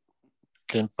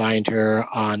 can find her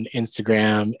on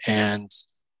Instagram. And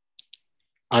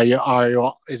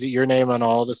is it your name on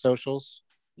all the socials?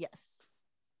 Yes.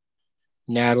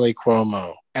 Natalie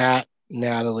Cuomo, at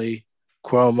Natalie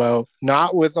Cuomo,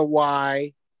 not with a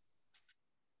Y.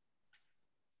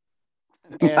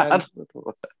 And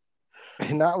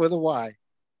not with a Y.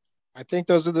 I think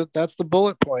that's the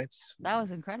bullet points. That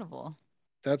was incredible.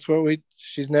 That's what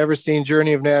she's never seen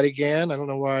Journey of Natty Gann. I don't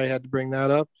know why I had to bring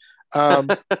that up.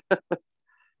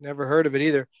 Never heard of it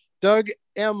either. Doug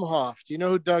Emhoff. Do you know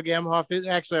who Doug Emhoff is?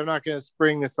 Actually, I'm not going to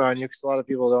spring this on you because a lot of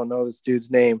people don't know this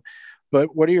dude's name.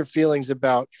 But what are your feelings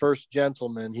about First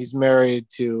Gentleman? He's married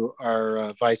to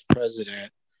our vice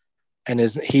president, and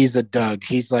he's a Doug.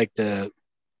 He's like the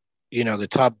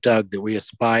top Doug that we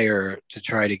aspire to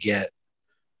try to get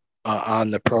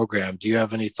on the program. Do you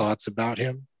have any thoughts about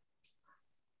him?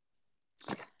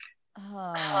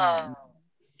 I'm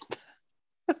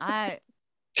not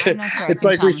sure it's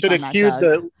like we should have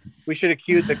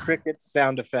cued the cricket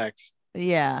sound effects.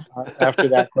 Yeah. After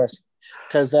that question,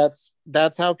 because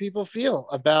that's how people feel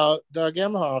about Doug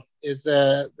Emhoff. Is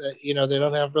they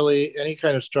don't have really any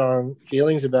kind of strong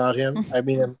feelings about him. I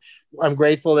mean, I'm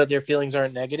grateful that their feelings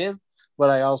aren't negative, but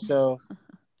I also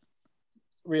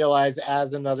realize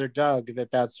as another Doug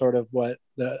that's sort of what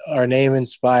our name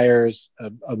inspires,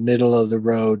 a middle of the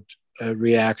road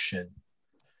reaction.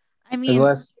 I mean,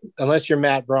 unless you're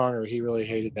Matt Bronger, he really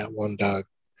hated that one Doug.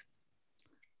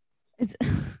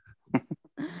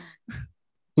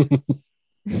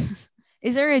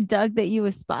 Is there a Doug that you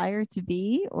aspire to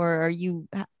be, or are you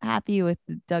happy with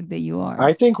the Doug that you are?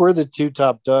 I think we're the two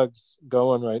top Dougs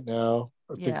going right now.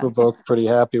 I think we're both pretty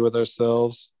happy with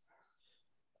ourselves.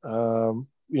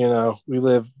 We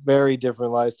live very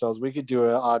different lifestyles. We could do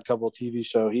an Odd Couple TV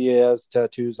show. He has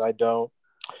tattoos. I don't.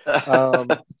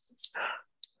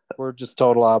 We're just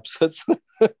total opposites.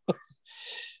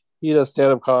 He does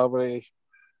stand-up comedy.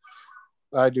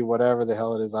 I do whatever the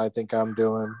hell it is I think I'm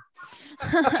doing.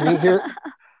 Can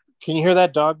you hear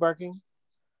that dog barking?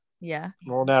 Yeah.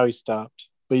 Well, now he stopped.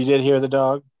 But you did hear the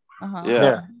dog? Uh-huh.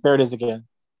 Yeah. There it is again.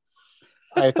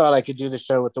 I thought I could do the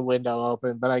show with the window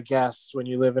open, but I guess when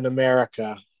you live in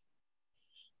America,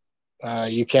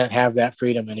 you can't have that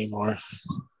freedom anymore.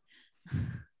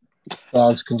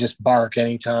 Dogs can just bark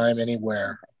anytime,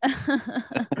 anywhere.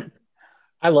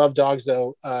 I love dogs,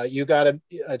 though. You got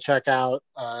to check out.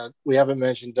 We haven't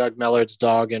mentioned Doug Mellard's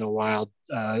dog in a while.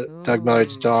 Doug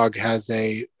Mellard's dog has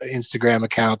a Instagram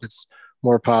account that's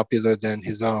more popular than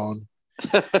his own.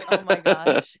 Oh my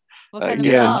gosh! What kind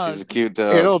of dog? She's a cute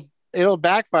dog. It'll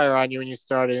backfire on you when you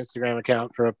start an Instagram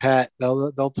account for a pet.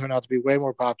 They'll turn out to be way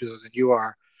more popular than you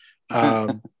are.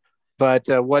 But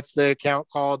what's the account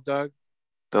called, Doug?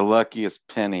 The Luckiest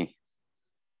Penny.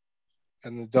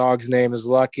 And the dog's name is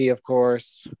Lucky, of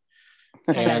course.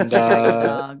 And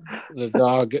the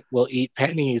dog will eat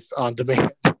pennies on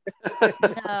demand.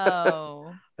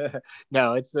 No.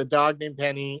 No, it's the dog named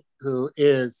Penny who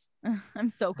is I'm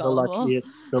so gullible.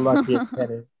 The luckiest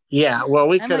Penny. Yeah, well,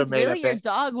 we could have made really your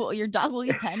dog will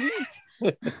eat pennies.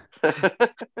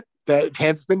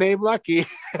 Hence the name Lucky.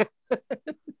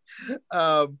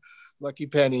 Lucky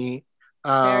Penny.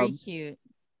 Very cute.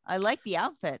 I like the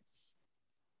outfits.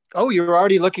 Oh, you're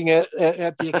already looking at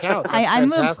the account. I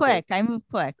move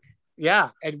quick. Yeah,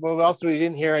 and we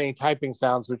didn't hear any typing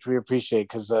sounds, which we appreciate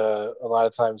because a lot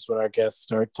of times when our guests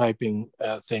start typing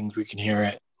things, we can hear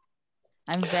it.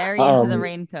 I'm very into the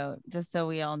raincoat, just so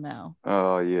we all know.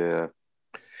 Oh yeah.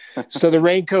 So the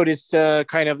raincoat is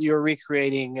kind of, you're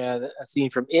recreating a scene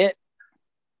from It.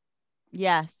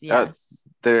 Yes.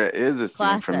 There is a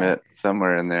scene from It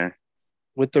somewhere in there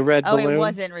with the red balloon. Oh, it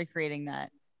wasn't recreating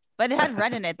that, but it had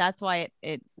red in it. That's why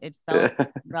it felt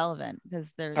relevant,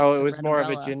 because there's. Oh, it was more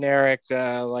umbrella. Of a generic,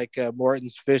 like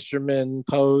Morton's fisherman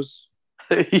pose.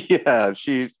 Yeah,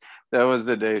 that was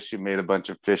the day she made a bunch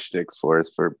of fish sticks for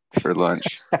us for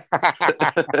lunch.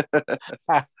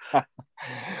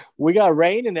 We got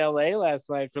rain in LA last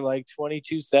night for like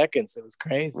 22 seconds. It was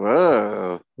crazy.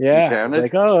 Whoa. Yeah.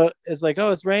 It's like,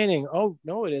 it's raining. Oh,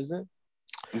 no, it isn't.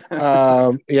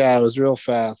 Yeah, it was real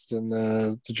fast, and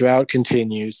the drought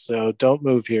continues. So don't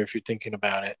move here if you're thinking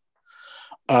about it.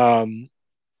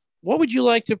 What would you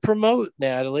like to promote,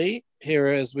 Natalie, here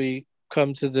as we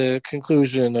come to the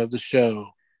conclusion of the show?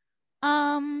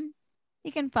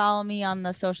 You can follow me on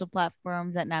the social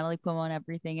platforms at Natalie Cuomo and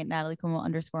everything at Natalie Cuomo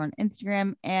 _ on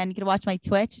Instagram. And you can watch my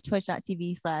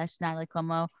twitch.tv/Natalie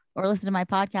Cuomo, or listen to my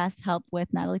podcast, Help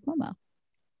with Natalie Cuomo.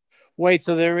 Wait,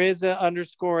 so there is an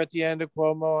underscore at the end of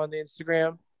Cuomo on the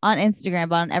Instagram? On Instagram,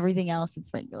 but on everything else,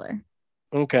 it's regular.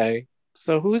 Okay.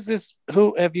 So who's this?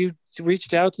 Who have you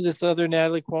reached out to, this other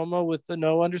Natalie Cuomo with the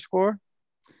no underscore?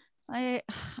 I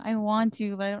want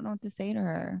to, but I don't know what to say to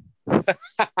her.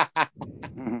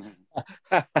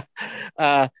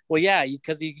 Well, yeah,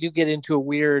 because you get into a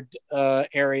weird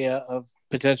area of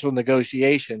potential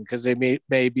negotiation, because they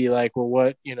may be like, well,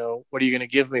 what are you going to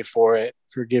give me for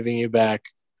giving you back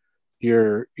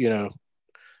your name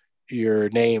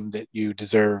that you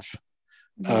deserve?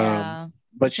 Yeah,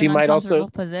 but she might also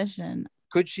position.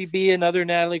 Could she be another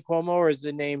Natalie Cuomo, or is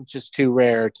the name just too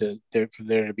rare for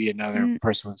there to be another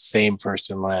person with the same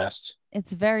first and last?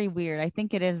 It's very weird. I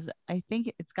think it is. I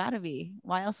think it's got to be.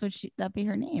 Why else would that be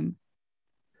her name?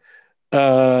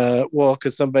 Well,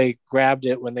 because somebody grabbed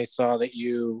it when they saw that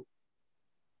you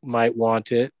might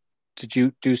want it. Did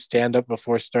you do stand up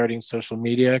before starting social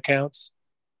media accounts?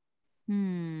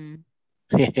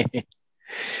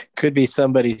 Could be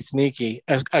somebody sneaky,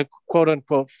 a quote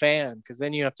unquote fan, because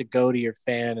then you have to go to your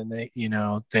fan and they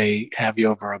have you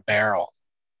over a barrel.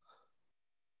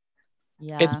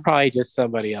 Yeah, it's probably just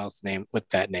somebody else named with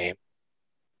that name.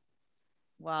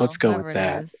 Well, let's go with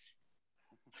that.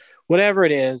 Whatever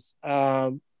it is,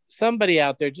 somebody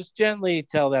out there, just gently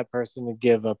tell that person to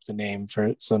give up the name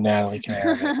so Natalie can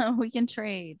have it. We can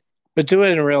trade, but do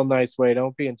it in a real nice way.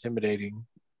 Don't be intimidating.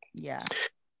 Yeah,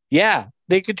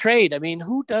 they could trade. I mean,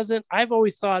 who doesn't? I've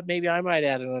always thought maybe I might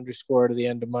add an underscore to the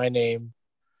end of my name.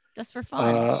 Just for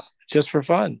fun.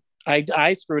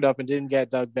 I screwed up and didn't get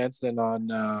Doug Benson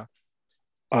on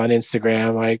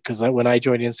Instagram. Because when I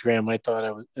joined Instagram, I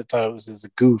thought it was as a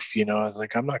goof. I was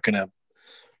like, I'm not gonna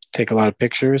take a lot of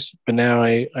pictures, but now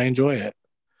I enjoy it.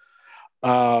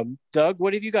 Doug,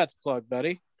 what have you got to plug,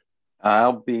 buddy?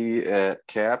 I'll be at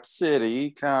Cap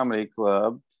City Comedy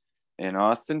Club in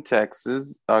Austin,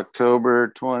 Texas,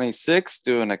 October 26th,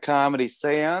 doing a comedy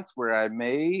seance where I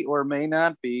may or may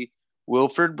not be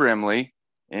Wilford Brimley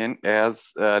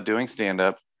as doing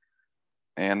stand-up.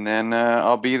 And then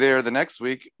I'll be there the next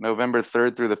week, November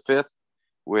 3rd through the 5th,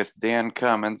 with Dan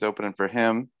Cummins opening for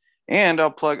him. And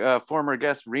I'll plug former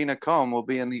guest Rena Combe will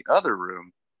be in the other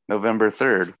room, November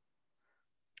 3rd.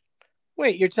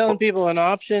 Wait, you're telling people an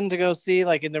option to go see,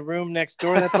 like, in the room next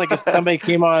door? That's like if somebody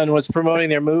came on and was promoting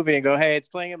their movie and go, hey, it's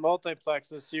playing at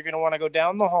multiplexes, so you're going to want to go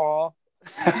down the hall.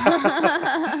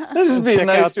 This is being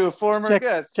nice to a former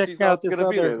guest. Check She's out this gonna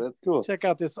be there. That's cool. Check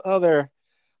out this other.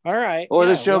 All right. Or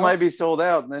the show might be sold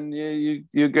out, and then you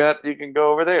can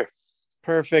go over there.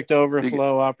 Perfect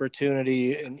overflow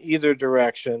opportunity in either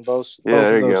direction. Both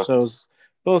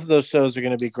of those shows are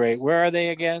going to be great. Where are they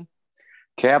again?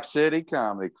 Cap City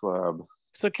Comedy Club.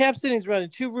 So Cap City's running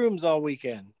 2 rooms all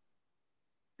weekend.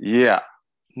 Yeah.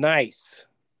 Nice.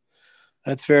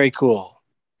 That's very cool.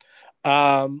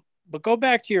 But go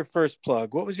back to your first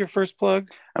plug. What was your first plug?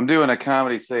 I'm doing a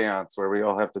comedy seance where we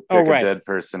all have to pick a dead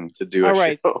person to do a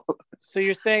show. So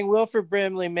you're saying Wilford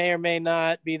Brimley may or may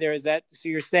not be there. Is that so?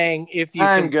 You're saying if you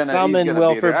can summon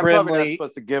Wilford Brimley, I'm probably not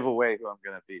supposed to give away who I'm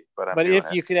going to be, but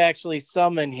if you could actually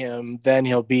summon him, then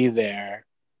he'll be there.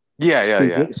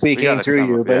 Yeah. Speaking through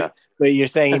you, but you're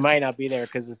saying he might not be there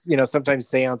because sometimes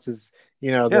seances, they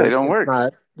don't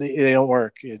work. They don't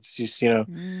work. It's just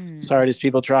as hard as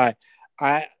people try.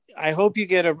 I hope you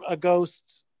get a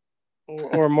ghost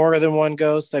or more than one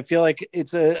ghost. I feel like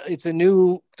it's a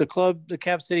new the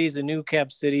Cap City is a new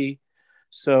Cap City,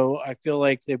 so I feel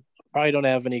like they probably don't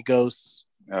have any ghosts.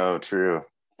 Oh, true.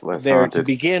 Less there haunted to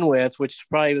begin with, which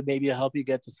probably maybe help you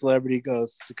get the celebrity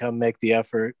ghosts to come make the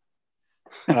effort.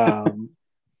 And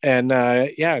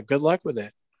good luck with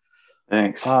it.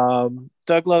 Thanks.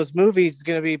 Doug Loves Movies is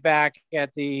going to be back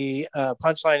at the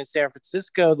Punchline in San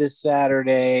Francisco this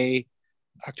Saturday,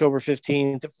 October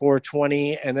 15th at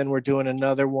 4:20, and then we're doing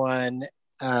another one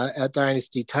at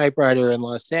Dynasty Typewriter in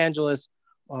Los Angeles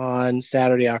on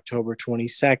Saturday, October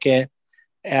 22nd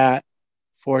at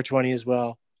 4:20 as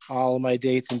well. All of my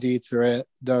dates and deets are at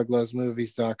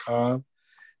douglovesmovies.com.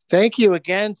 Thank you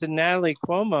again to Natalie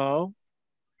Cuomo.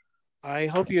 I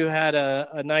hope you had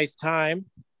a nice time.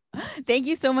 Thank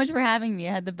you so much for having me.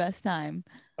 I had the best time.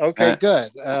 Okay,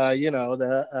 good.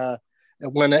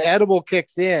 When the edible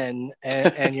kicks in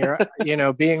and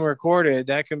you're being recorded,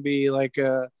 that can be like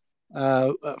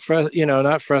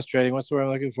not frustrating. What's the word I'm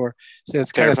looking for? So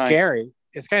it's kind of scary.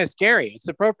 It's kind of scary. It's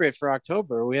appropriate for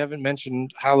October. We haven't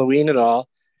mentioned Halloween at all.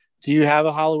 Do you have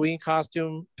a Halloween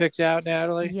costume picked out,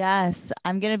 Natalie? Yes,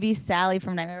 I'm gonna be Sally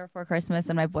from Nightmare Before Christmas,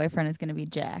 and my boyfriend is gonna be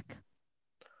Jack.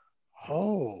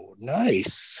 Oh,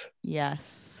 nice.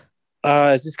 Yes.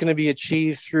 Is this going to be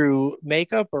achieved through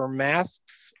makeup or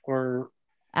masks or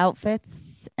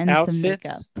outfits and some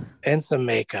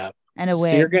makeup and a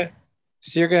wig?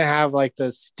 So you're gonna have like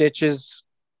the stitches.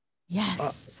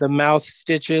 Yes. The mouth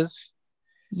stitches.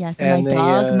 Yes, and my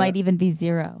dog might even be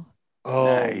Zero. Oh,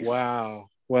 nice. Wow.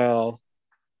 Well,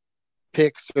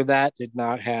 pics for that did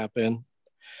not happen.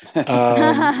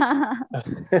 I'm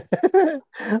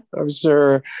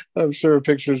sure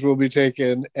pictures will be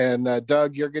taken. And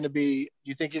Doug, you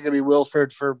think you're gonna be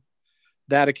Wilford for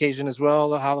that occasion as well,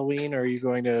 the Halloween, or are you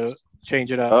going to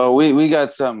change it up? Oh, we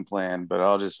got something planned, but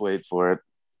I'll just wait for it.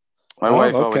 My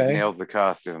wife always nails the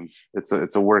costumes.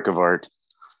 It's a work of art.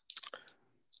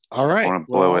 All right. I want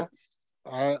to blow it.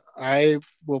 I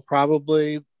will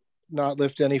probably not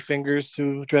lift any fingers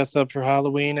to dress up for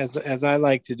Halloween as I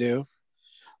like to do.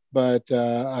 But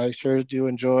I sure do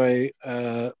enjoy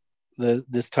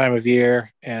this time of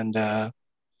year and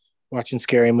watching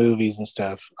scary movies and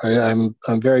stuff. I'm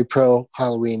very pro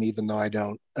Halloween, even though I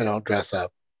don't dress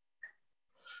up.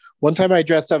 One time I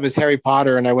dressed up as Harry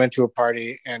Potter and I went to a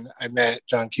party and I met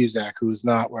John Cusack, who was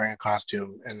not wearing a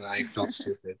costume, and I felt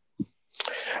stupid.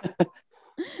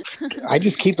 I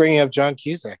just keep bringing up John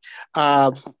Cusack.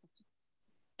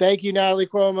 Thank you, Natalie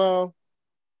Cuomo.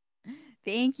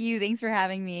 Thank you. Thanks for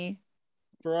having me.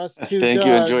 For us too. Thank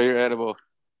you. Enjoy your edible.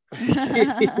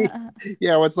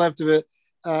 Yeah, what's left of it.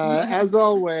 As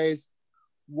always,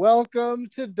 welcome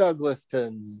to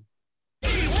Douglaston.